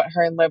of like what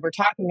her and Liv were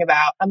talking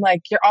about. I'm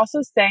like, you're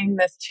also saying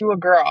this to a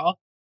girl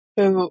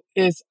who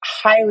is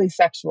highly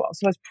sexual.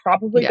 So has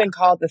probably been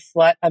called a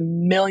slut a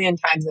million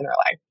times in her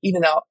life,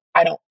 even though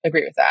I don't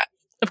agree with that.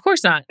 Of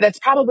course not. That's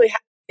probably,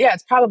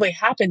 it's probably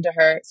happened to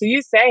her. So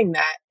you saying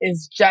that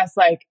is just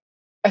like,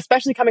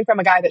 especially coming from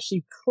a guy that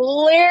she's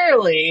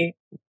fallen.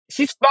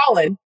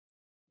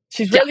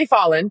 She's really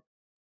fallen.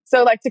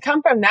 So like to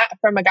come from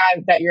a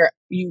guy that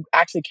you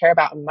actually care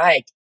about and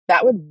like,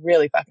 that would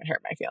really fucking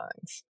hurt my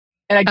feelings.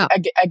 And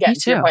again,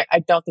 to your point, I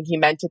don't think he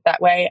meant it that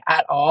way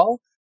at all.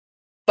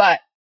 But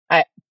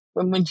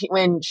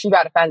when she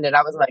got offended,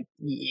 I was like,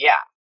 yeah.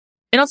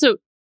 And also,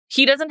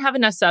 he doesn't have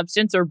enough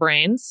substance or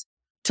brains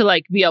to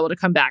like be able to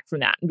come back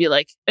from that and be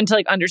like, and to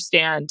like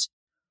understand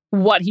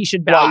what he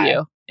should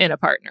value in a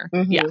partner.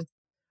 Mm-hmm. Yeah.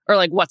 Or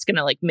like what's going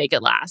to like make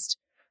it last.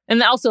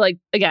 And also like,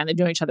 again, they've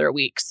known each other a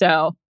week.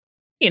 So,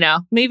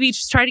 maybe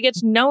just try to get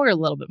to know her a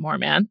little bit more,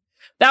 man.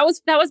 That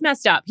was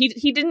messed up.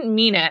 He didn't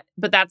mean it,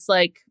 but that's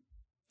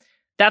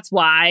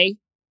why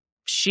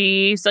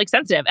she's like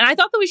sensitive. And I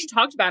thought the way she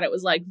talked about it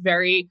was like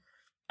very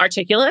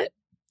articulate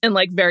and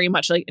like very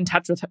much like in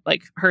touch with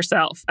like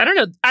herself. I don't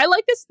know. I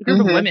like this group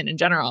of women in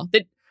general.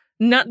 They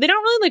don't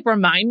really like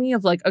remind me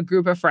of like a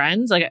group of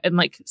friends. Like I'm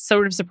like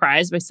sort of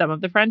surprised by some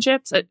of the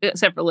friendships,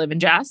 except for Liv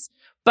and Jess.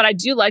 But I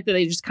do like that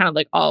they just kind of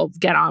like all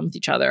get on with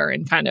each other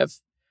and kind of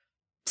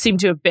seem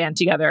to have band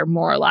together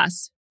more or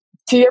less.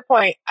 To your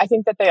point, I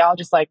think that they all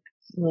just like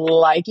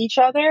each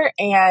other.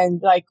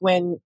 And like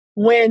when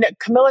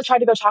Camilla tried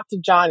to go talk to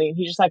Johnny and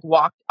he just like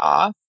walked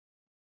off,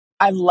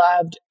 I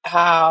loved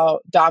how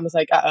Dom was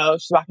like, uh-oh,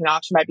 she's walking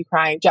off. She might be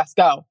crying. Jess,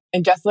 go.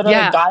 And Jess literally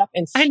got up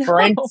and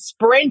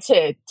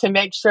sprinted to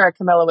make sure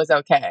Camilla was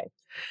okay.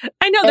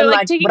 I know. They're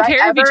like taking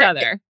care of each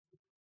other.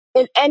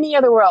 In any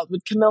other world,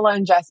 would Camilla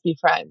and Jess be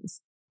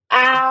friends?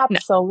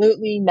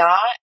 Absolutely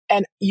not.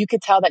 And you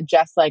could tell that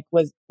Jess like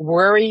was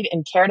worried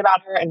and cared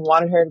about her and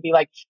wanted her to be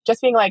like, just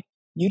being like,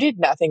 you did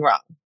nothing wrong.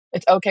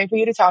 It's okay for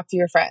you to talk to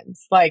your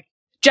friends. Like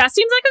Jess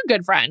seems like a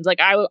good friend. Like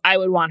I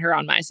would want her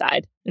on my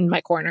side, in my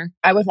corner.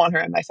 I would want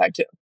her on my side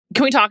too.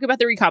 Can we talk about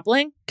the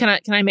recoupling? Can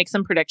I make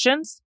some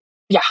predictions?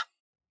 Yeah.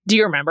 Do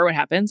you remember what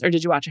happens or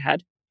did you watch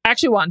ahead? I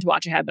actually wanted to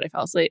watch ahead, but I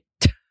fell asleep.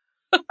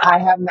 I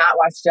have not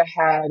watched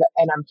ahead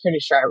and I'm pretty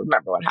sure I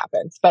remember what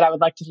happens, but I would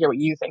like to hear what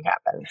you think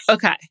happens.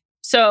 Okay.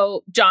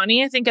 So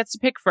Johnny, I think, gets to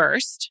pick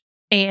first.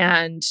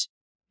 And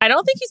I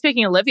don't think he's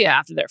picking Olivia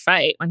after their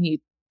fight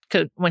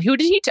who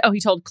did he he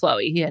told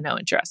Chloe he had no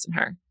interest in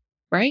her,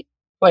 right?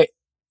 Wait,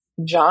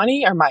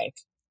 Johnny or Mike?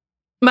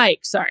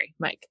 Mike.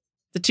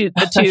 The two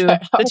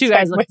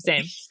guys look the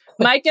same.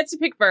 Mike gets to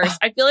pick first.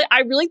 I feel like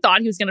I really thought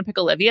he was going to pick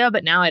Olivia,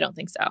 but now I don't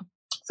think so.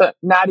 So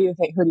now who do you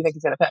think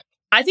he's going to pick?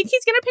 I think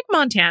he's going to pick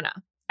Montana.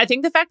 I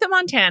think the fact that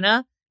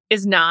Montana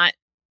is not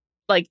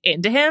like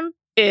into him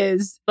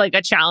is like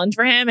a challenge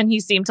for him, and he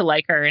seemed to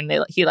like her, and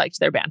he liked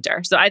their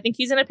banter. So I think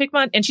he's gonna pick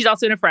and she's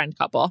also in a friend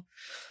couple.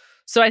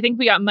 So I think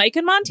we got Mike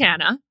and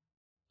Montana.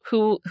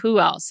 Who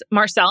else?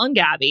 Marcel and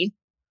Gabby,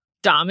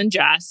 Dom and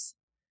Jess,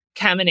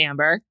 Kem and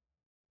Amber.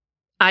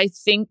 I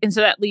think, and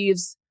so that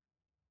leaves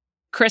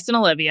Chris and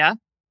Olivia,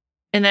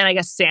 and then I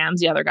guess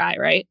Sam's the other guy,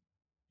 right?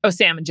 Oh,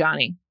 Sam and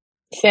Johnny.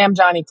 Sam,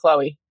 Johnny,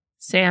 Chloe.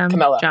 Sam,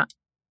 Camilla.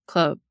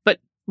 Chloe, but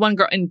one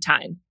girl in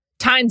Tyne.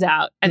 Tyne's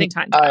out. I think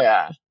Tyne's out. Oh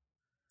yeah.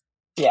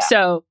 Yeah.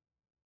 So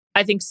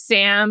I think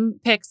Sam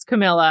picks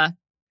Camilla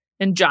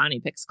and Johnny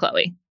picks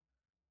Chloe.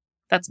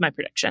 That's my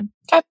prediction.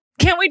 Okay.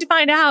 Can't wait to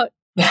find out.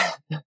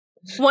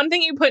 One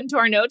thing you put into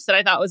our notes that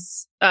I thought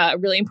was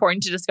really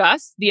important to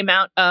discuss, the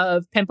amount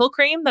of pimple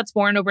cream that's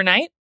worn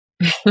overnight.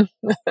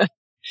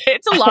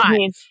 It's a lot.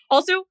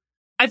 Also,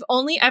 I've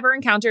only ever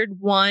encountered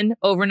one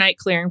overnight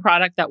clearing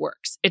product that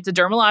works. It's a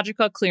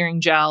Dermalogica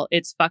clearing gel.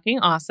 It's fucking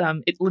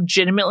awesome. It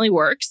legitimately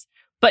works,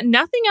 but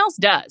nothing else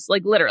does.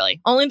 Like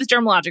literally, only this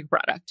Dermalogica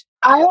product.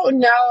 I don't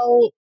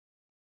know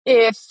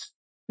if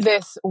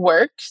this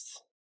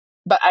works,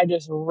 but I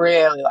just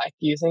really like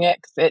using it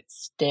because it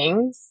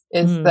stings.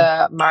 Is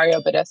the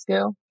Mario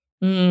Badescu,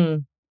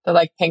 the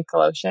like pink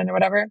lotion or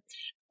whatever.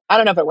 I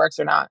don't know if it works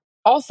or not.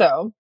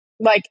 Also,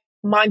 like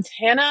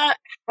Montana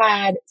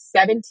had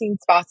 17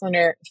 spots on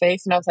her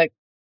face, and I was like,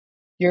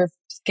 "Your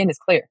skin is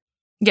clear."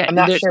 Yeah, I'm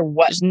not sure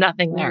what. There's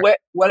nothing there.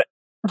 What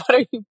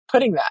are you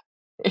putting that?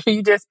 Are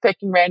you just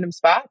picking random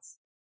spots?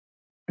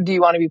 Do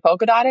you want to be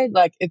polka dotted?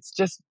 Like, it's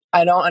just,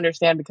 I don't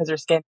understand because her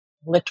skin is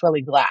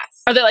literally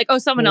glass. Are they like, oh,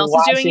 someone else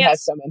is doing it,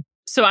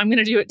 so I'm going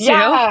to do it too?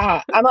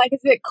 Yeah. I'm like, is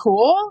it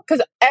cool?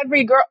 Because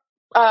every girl,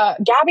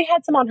 Gabby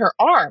had some on her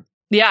arm.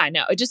 Yeah, I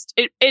know.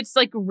 It's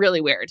like really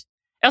weird.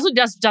 It also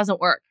doesn't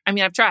work. I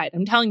mean, I've tried.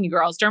 I'm telling you,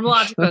 girls,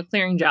 Dermalogica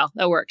clearing gel,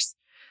 that works.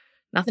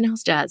 Nothing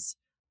else does.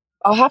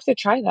 I'll have to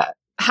try that.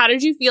 How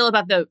did you feel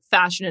about the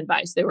fashion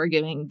advice they were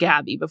giving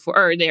Gabby before,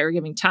 or they were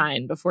giving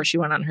Tyne before she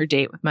went on her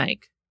date with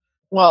Mike?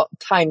 Well,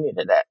 Tyne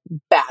needed it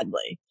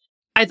badly.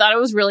 I thought it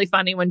was really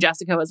funny when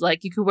Jessica was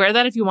like, you could wear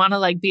that if you want to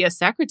like be a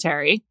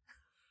secretary.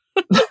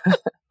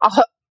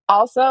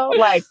 Also,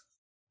 like,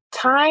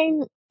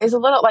 Tyne is a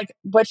little like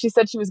what she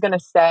said she was going to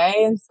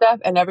say and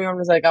stuff. And everyone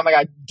was like, oh my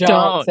God,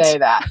 don't say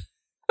that.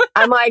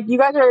 I'm like, you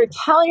guys are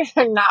telling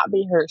her to not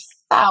be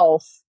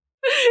herself.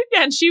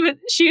 Yeah, and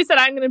she said,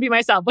 I'm going to be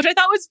myself, which I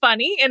thought was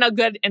funny and a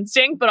good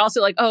instinct, but also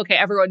like, oh, okay,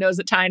 everyone knows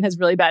that Tyne has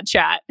really bad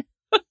chat.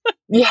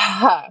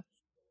 Yeah.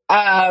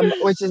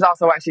 Which is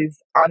also why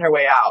she's on her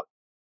way out.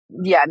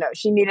 Yeah, no,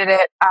 she needed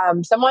it.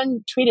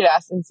 Someone tweeted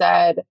us and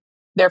said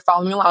they're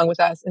following along with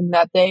us and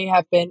that they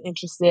have been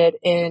interested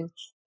in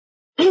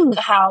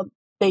how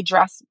they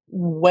dress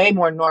way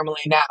more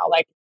normally now,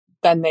 like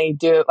than they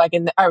do, like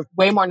or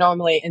way more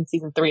normally in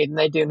season 3 than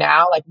they do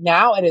now. Like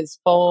now it is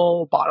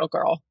full bottle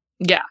girl.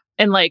 Yeah.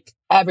 And like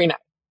every night.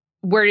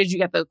 Where did you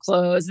get the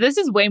clothes? This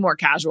is way more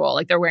casual.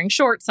 Like they're wearing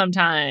shorts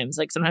sometimes.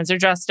 Like sometimes they're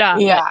dressed up.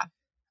 Yeah.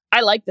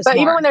 I like this But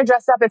more. even when they're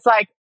dressed up, it's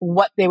like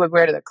what they would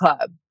wear to the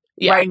club.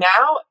 Yeah. Right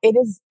now, it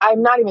is,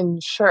 I'm not even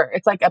sure.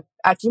 It's like do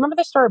you remember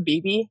the store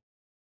BB?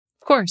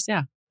 Of course,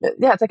 yeah.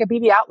 Yeah, it's like a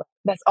BB outlet.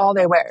 That's all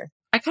they wear.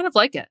 I kind of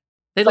like it.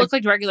 They look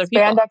like regular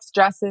people. Spandex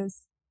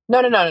dresses.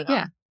 No.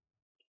 Yeah.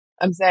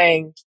 I'm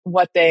saying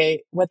what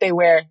they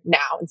wear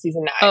now in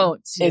season 9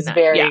 is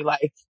very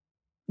like,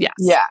 yes.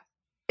 Yeah.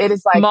 It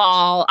is like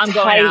mall. I'm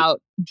going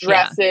out.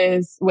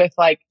 Dresses with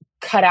like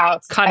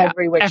cutouts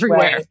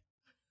everywhere.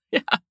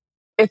 Yeah.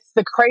 It's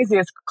the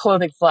craziest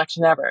clothing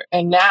selection ever.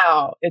 And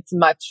now it's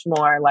much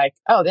more like,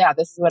 oh yeah,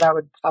 this is what I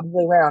would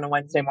probably wear on a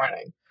Wednesday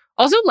morning.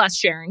 Also less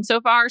sharing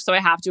so far. So I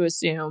have to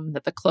assume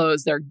that the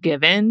clothes they're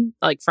given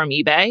like from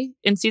eBay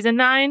in season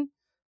 9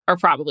 are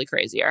probably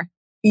crazier.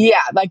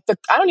 Yeah. Like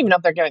I don't even know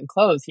if they're giving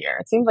clothes here.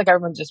 It seems like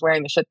everyone's just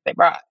wearing the shit that they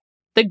brought.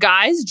 The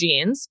guys'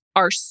 jeans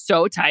are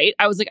so tight.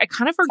 I was like, I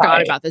kind of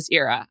forgot about this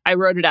era. I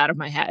wrote it out of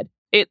my head.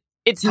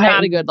 It's tight,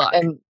 not a good look.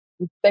 And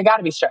they got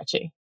to be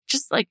stretchy.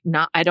 Just like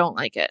I don't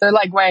like it. They're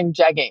like wearing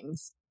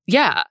jeggings.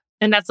 Yeah.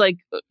 And that's like,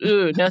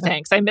 ooh, no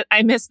thanks.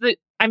 I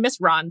miss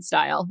Ron's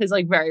style. His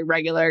like very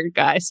regular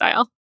guy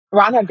style.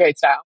 Ron had great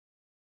style.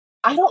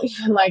 I don't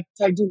even like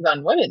tight jeans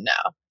on women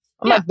now.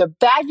 I'm like, the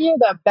baggier,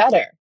 the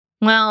better.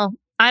 Well,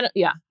 I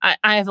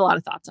have a lot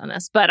of thoughts on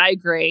this, but I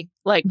agree.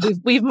 Like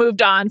we've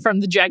moved on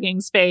from the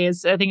jeggings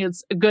phase. I think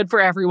it's good for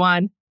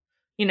everyone.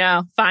 You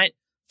know, find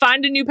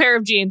a new pair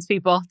of jeans,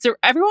 people. So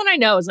everyone I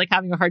know is like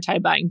having a hard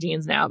time buying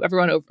jeans now.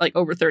 Everyone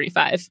over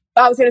 35.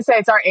 I was going to say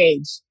it's our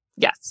age.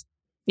 Yes.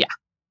 Yeah.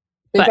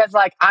 Because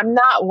like I'm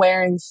not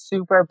wearing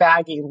super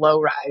baggy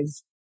low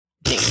rise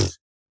jeans.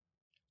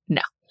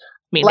 No,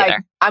 me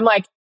neither. I'm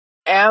like,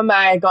 am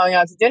I going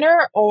out to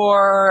dinner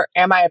or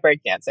am I a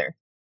break dancer?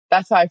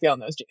 That's how I feel in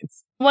those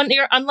jeans. When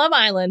you're on Love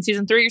Island,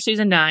 season 3 or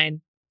season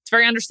 9, it's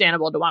very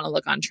understandable to want to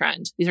look on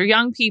trend. These are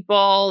young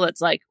people.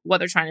 That's like what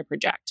they're trying to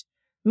project.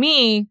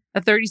 Me,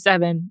 at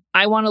 37,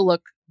 I want to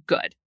look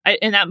good.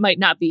 And that might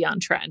not be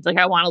on trend. Like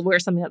I want to wear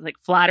something that's like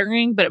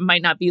flattering, but it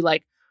might not be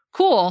like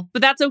cool,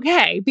 but that's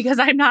okay because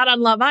I'm not on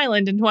Love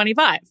Island in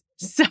 25.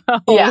 So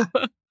yeah,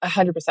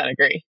 100%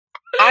 agree.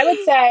 I would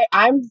say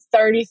I'm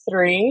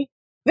 33.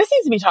 This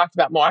needs to be talked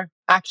about more,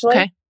 actually.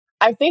 Okay.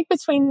 I think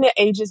between the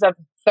ages of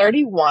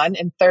 31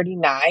 and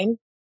 39,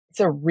 it's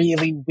a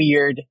really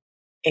weird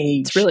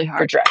age it's really hard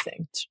for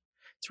dressing. It's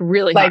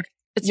really like, hard.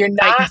 It's, you're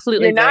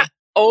not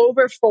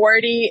over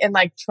 40 and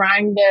like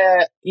trying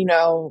to,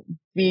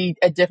 be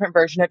a different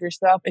version of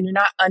yourself, and you're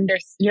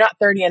not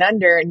 30 and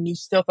under, and you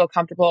still feel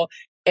comfortable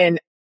in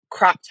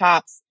crop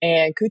tops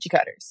and coochie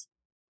cutters.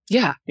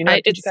 Yeah. You know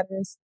what coochie cutter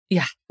is?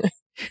 Yeah.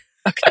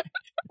 Okay.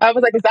 I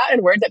was like, is that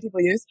a word that people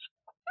use?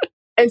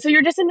 And so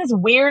you're just in this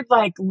weird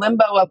like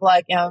limbo of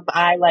like, am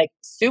I like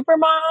super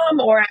mom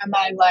or am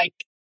I like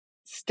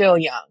still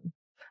young?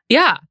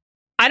 Yeah.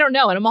 I don't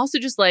know. And I'm also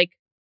just like,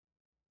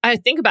 I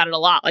think about it a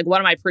lot. Like, what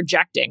am I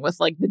projecting with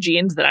like the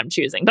jeans that I'm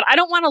choosing? But I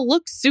don't want to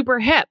look super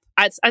hip.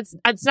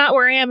 It's not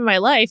where I am in my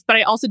life, but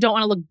I also don't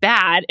want to look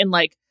bad and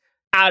like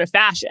out of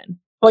fashion.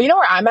 Well, you know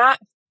where I'm at?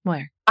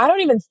 Where? I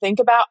don't even think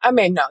about,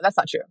 no, that's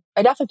not true.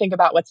 I definitely think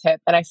about what's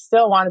hip, and I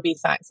still want to be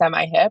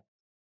semi-hip.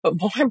 But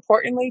more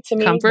importantly to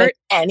me than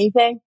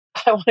anything,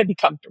 I want to be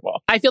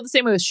comfortable. I feel the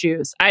same way with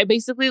shoes. I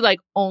basically like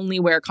only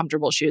wear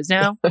comfortable shoes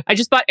now. I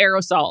just bought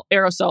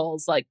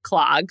aerosols like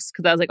clogs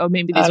because I was like, oh,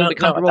 maybe these will be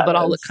comfortable, but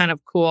I'll look kind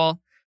of cool.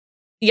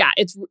 Yeah,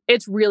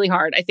 it's really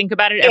hard. I think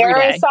about it every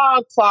day.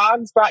 Aerosol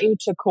clogs brought you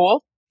to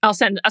cool? I'll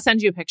send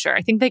you a picture.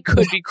 I think they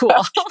could be cool.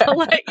 Okay. I'll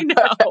let you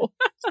know.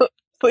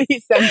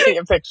 Please send me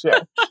a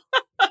picture.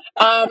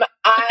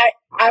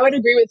 I would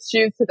agree with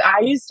shoes because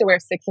I used to wear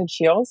 6-inch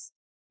heels.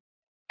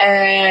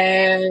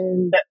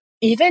 And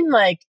even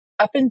like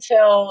up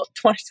until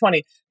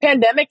 2020,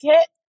 pandemic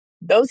hit,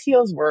 those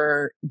heels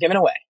were given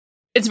away.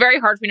 It's very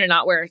hard for me to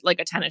not wear like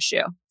a tennis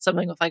shoe,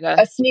 something with like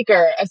a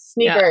sneaker. A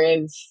sneaker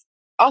is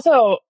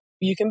also,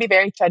 you can be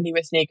very trendy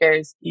with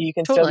sneakers. You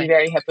can still be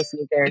very hip with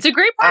sneakers. It's a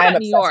great part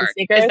about New York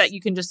is that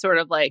you can just sort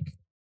of like,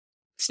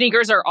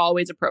 sneakers are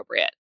always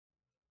appropriate.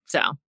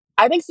 So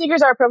I think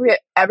sneakers are appropriate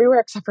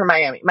everywhere except for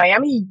Miami.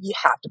 Miami, you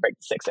have to break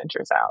the 6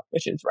 inches out,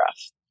 which is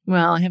rough.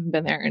 Well, I haven't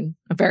been there in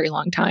a very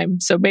long time,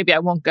 so maybe I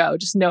won't go.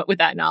 Just know it with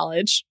that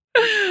knowledge.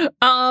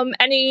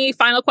 Any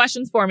final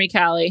questions for me,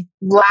 Callie?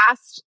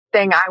 Last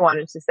thing I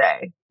wanted to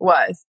say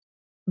was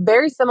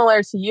very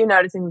similar to you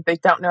noticing that they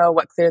don't know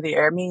what clear the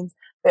air means.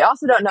 They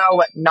also don't know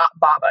what not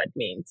bothered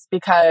means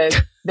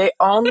because they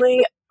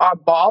only are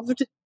bothered.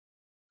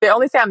 They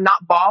only say I'm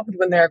not bothered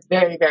when they're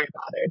very, very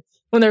bothered.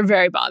 When they're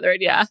very bothered,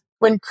 yeah.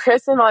 When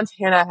Chris and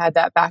Montana had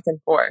that back and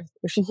forth,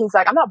 he's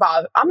like, I'm not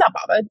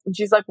bothered. And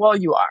she's like, well,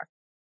 you are.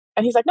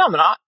 And he's like, no, I'm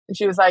not. And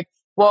she was like,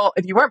 well,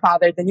 if you weren't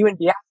bothered, then you wouldn't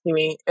be asking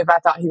me if I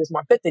thought he was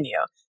more fit than you.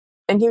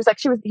 And he was like,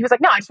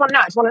 no, I just want to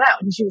know.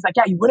 And she was like,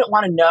 yeah, you wouldn't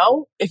want to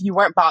know if you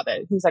weren't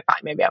bothered. He was like,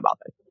 fine, maybe I'm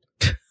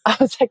bothered. I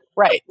was like,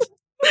 right.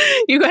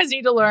 You guys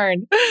need to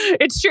learn.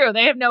 It's true.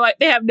 They have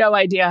no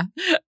idea.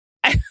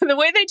 The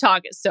way they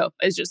talk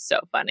is just so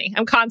funny.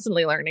 I'm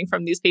constantly learning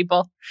from these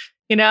people.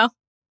 It's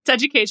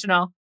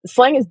educational.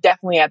 Slang is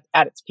definitely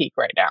at its peak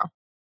right now.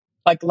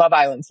 Like Love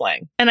Island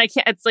slang. And I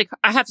can't, it's like,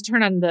 I have to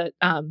turn on the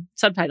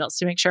subtitles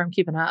to make sure I'm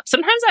keeping up.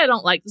 Sometimes I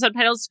don't like the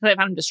subtitles because I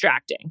find them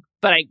distracting,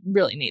 but I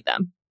really need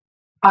them.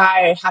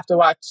 I have to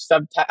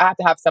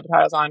have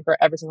subtitles on for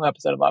every single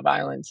episode of Love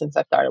Island since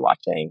I started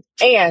watching.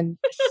 And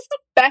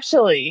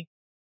especially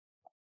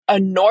a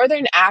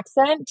northern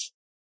accent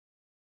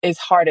is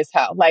hard as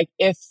hell. Like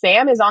if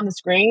Sam is on the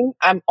screen,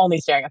 I'm only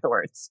staring at the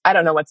words. I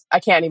don't know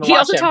I can't even watch him. He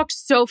also talks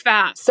so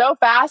fast. So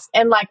fast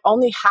and like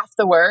only half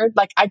the word.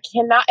 Like I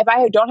cannot, if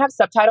I don't have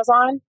subtitles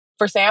on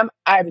for Sam,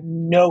 I have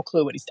no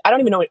clue I don't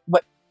even know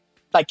what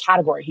like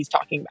category he's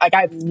talking. Like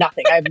I have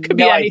nothing. I have it could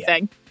no be idea.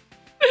 Anything.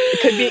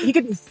 He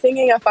could be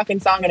singing a fucking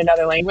song in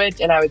another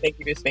language and I would think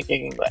he was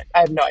speaking English.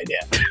 I have no idea.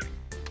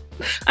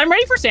 I'm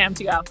ready for Sam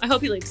to go. I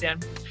hope he leaves soon.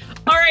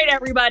 All right,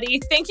 everybody.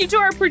 Thank you to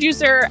our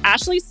producer,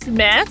 Ashley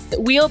Smith.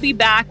 We'll be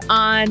back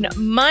on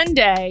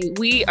Monday.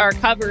 We are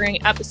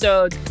covering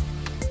episodes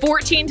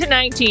 14 to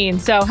 19.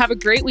 So have a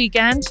great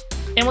weekend,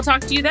 and we'll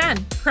talk to you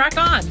then. Crack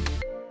on.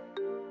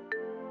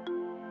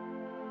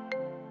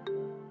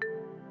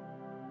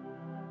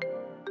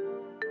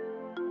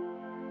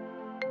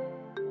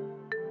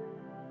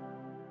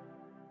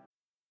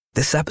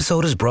 This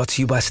episode is brought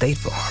to you by State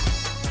Farm.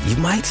 You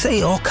might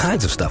say all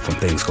kinds of stuff when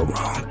things go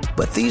wrong,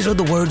 but these are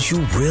the words you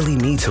really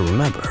need to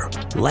remember.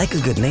 Like a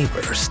good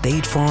neighbor,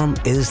 State Farm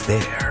is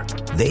there.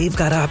 They've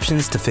got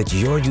options to fit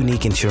your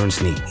unique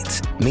insurance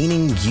needs,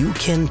 meaning you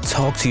can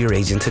talk to your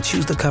agent to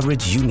choose the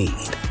coverage you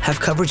need. Have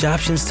coverage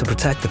options to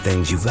protect the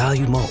things you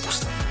value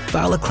most.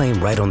 File a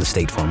claim right on the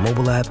State Farm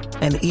mobile app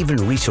and even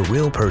reach a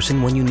real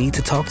person when you need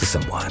to talk to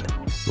someone.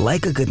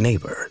 Like a good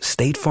neighbor,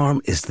 State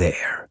Farm is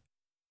there.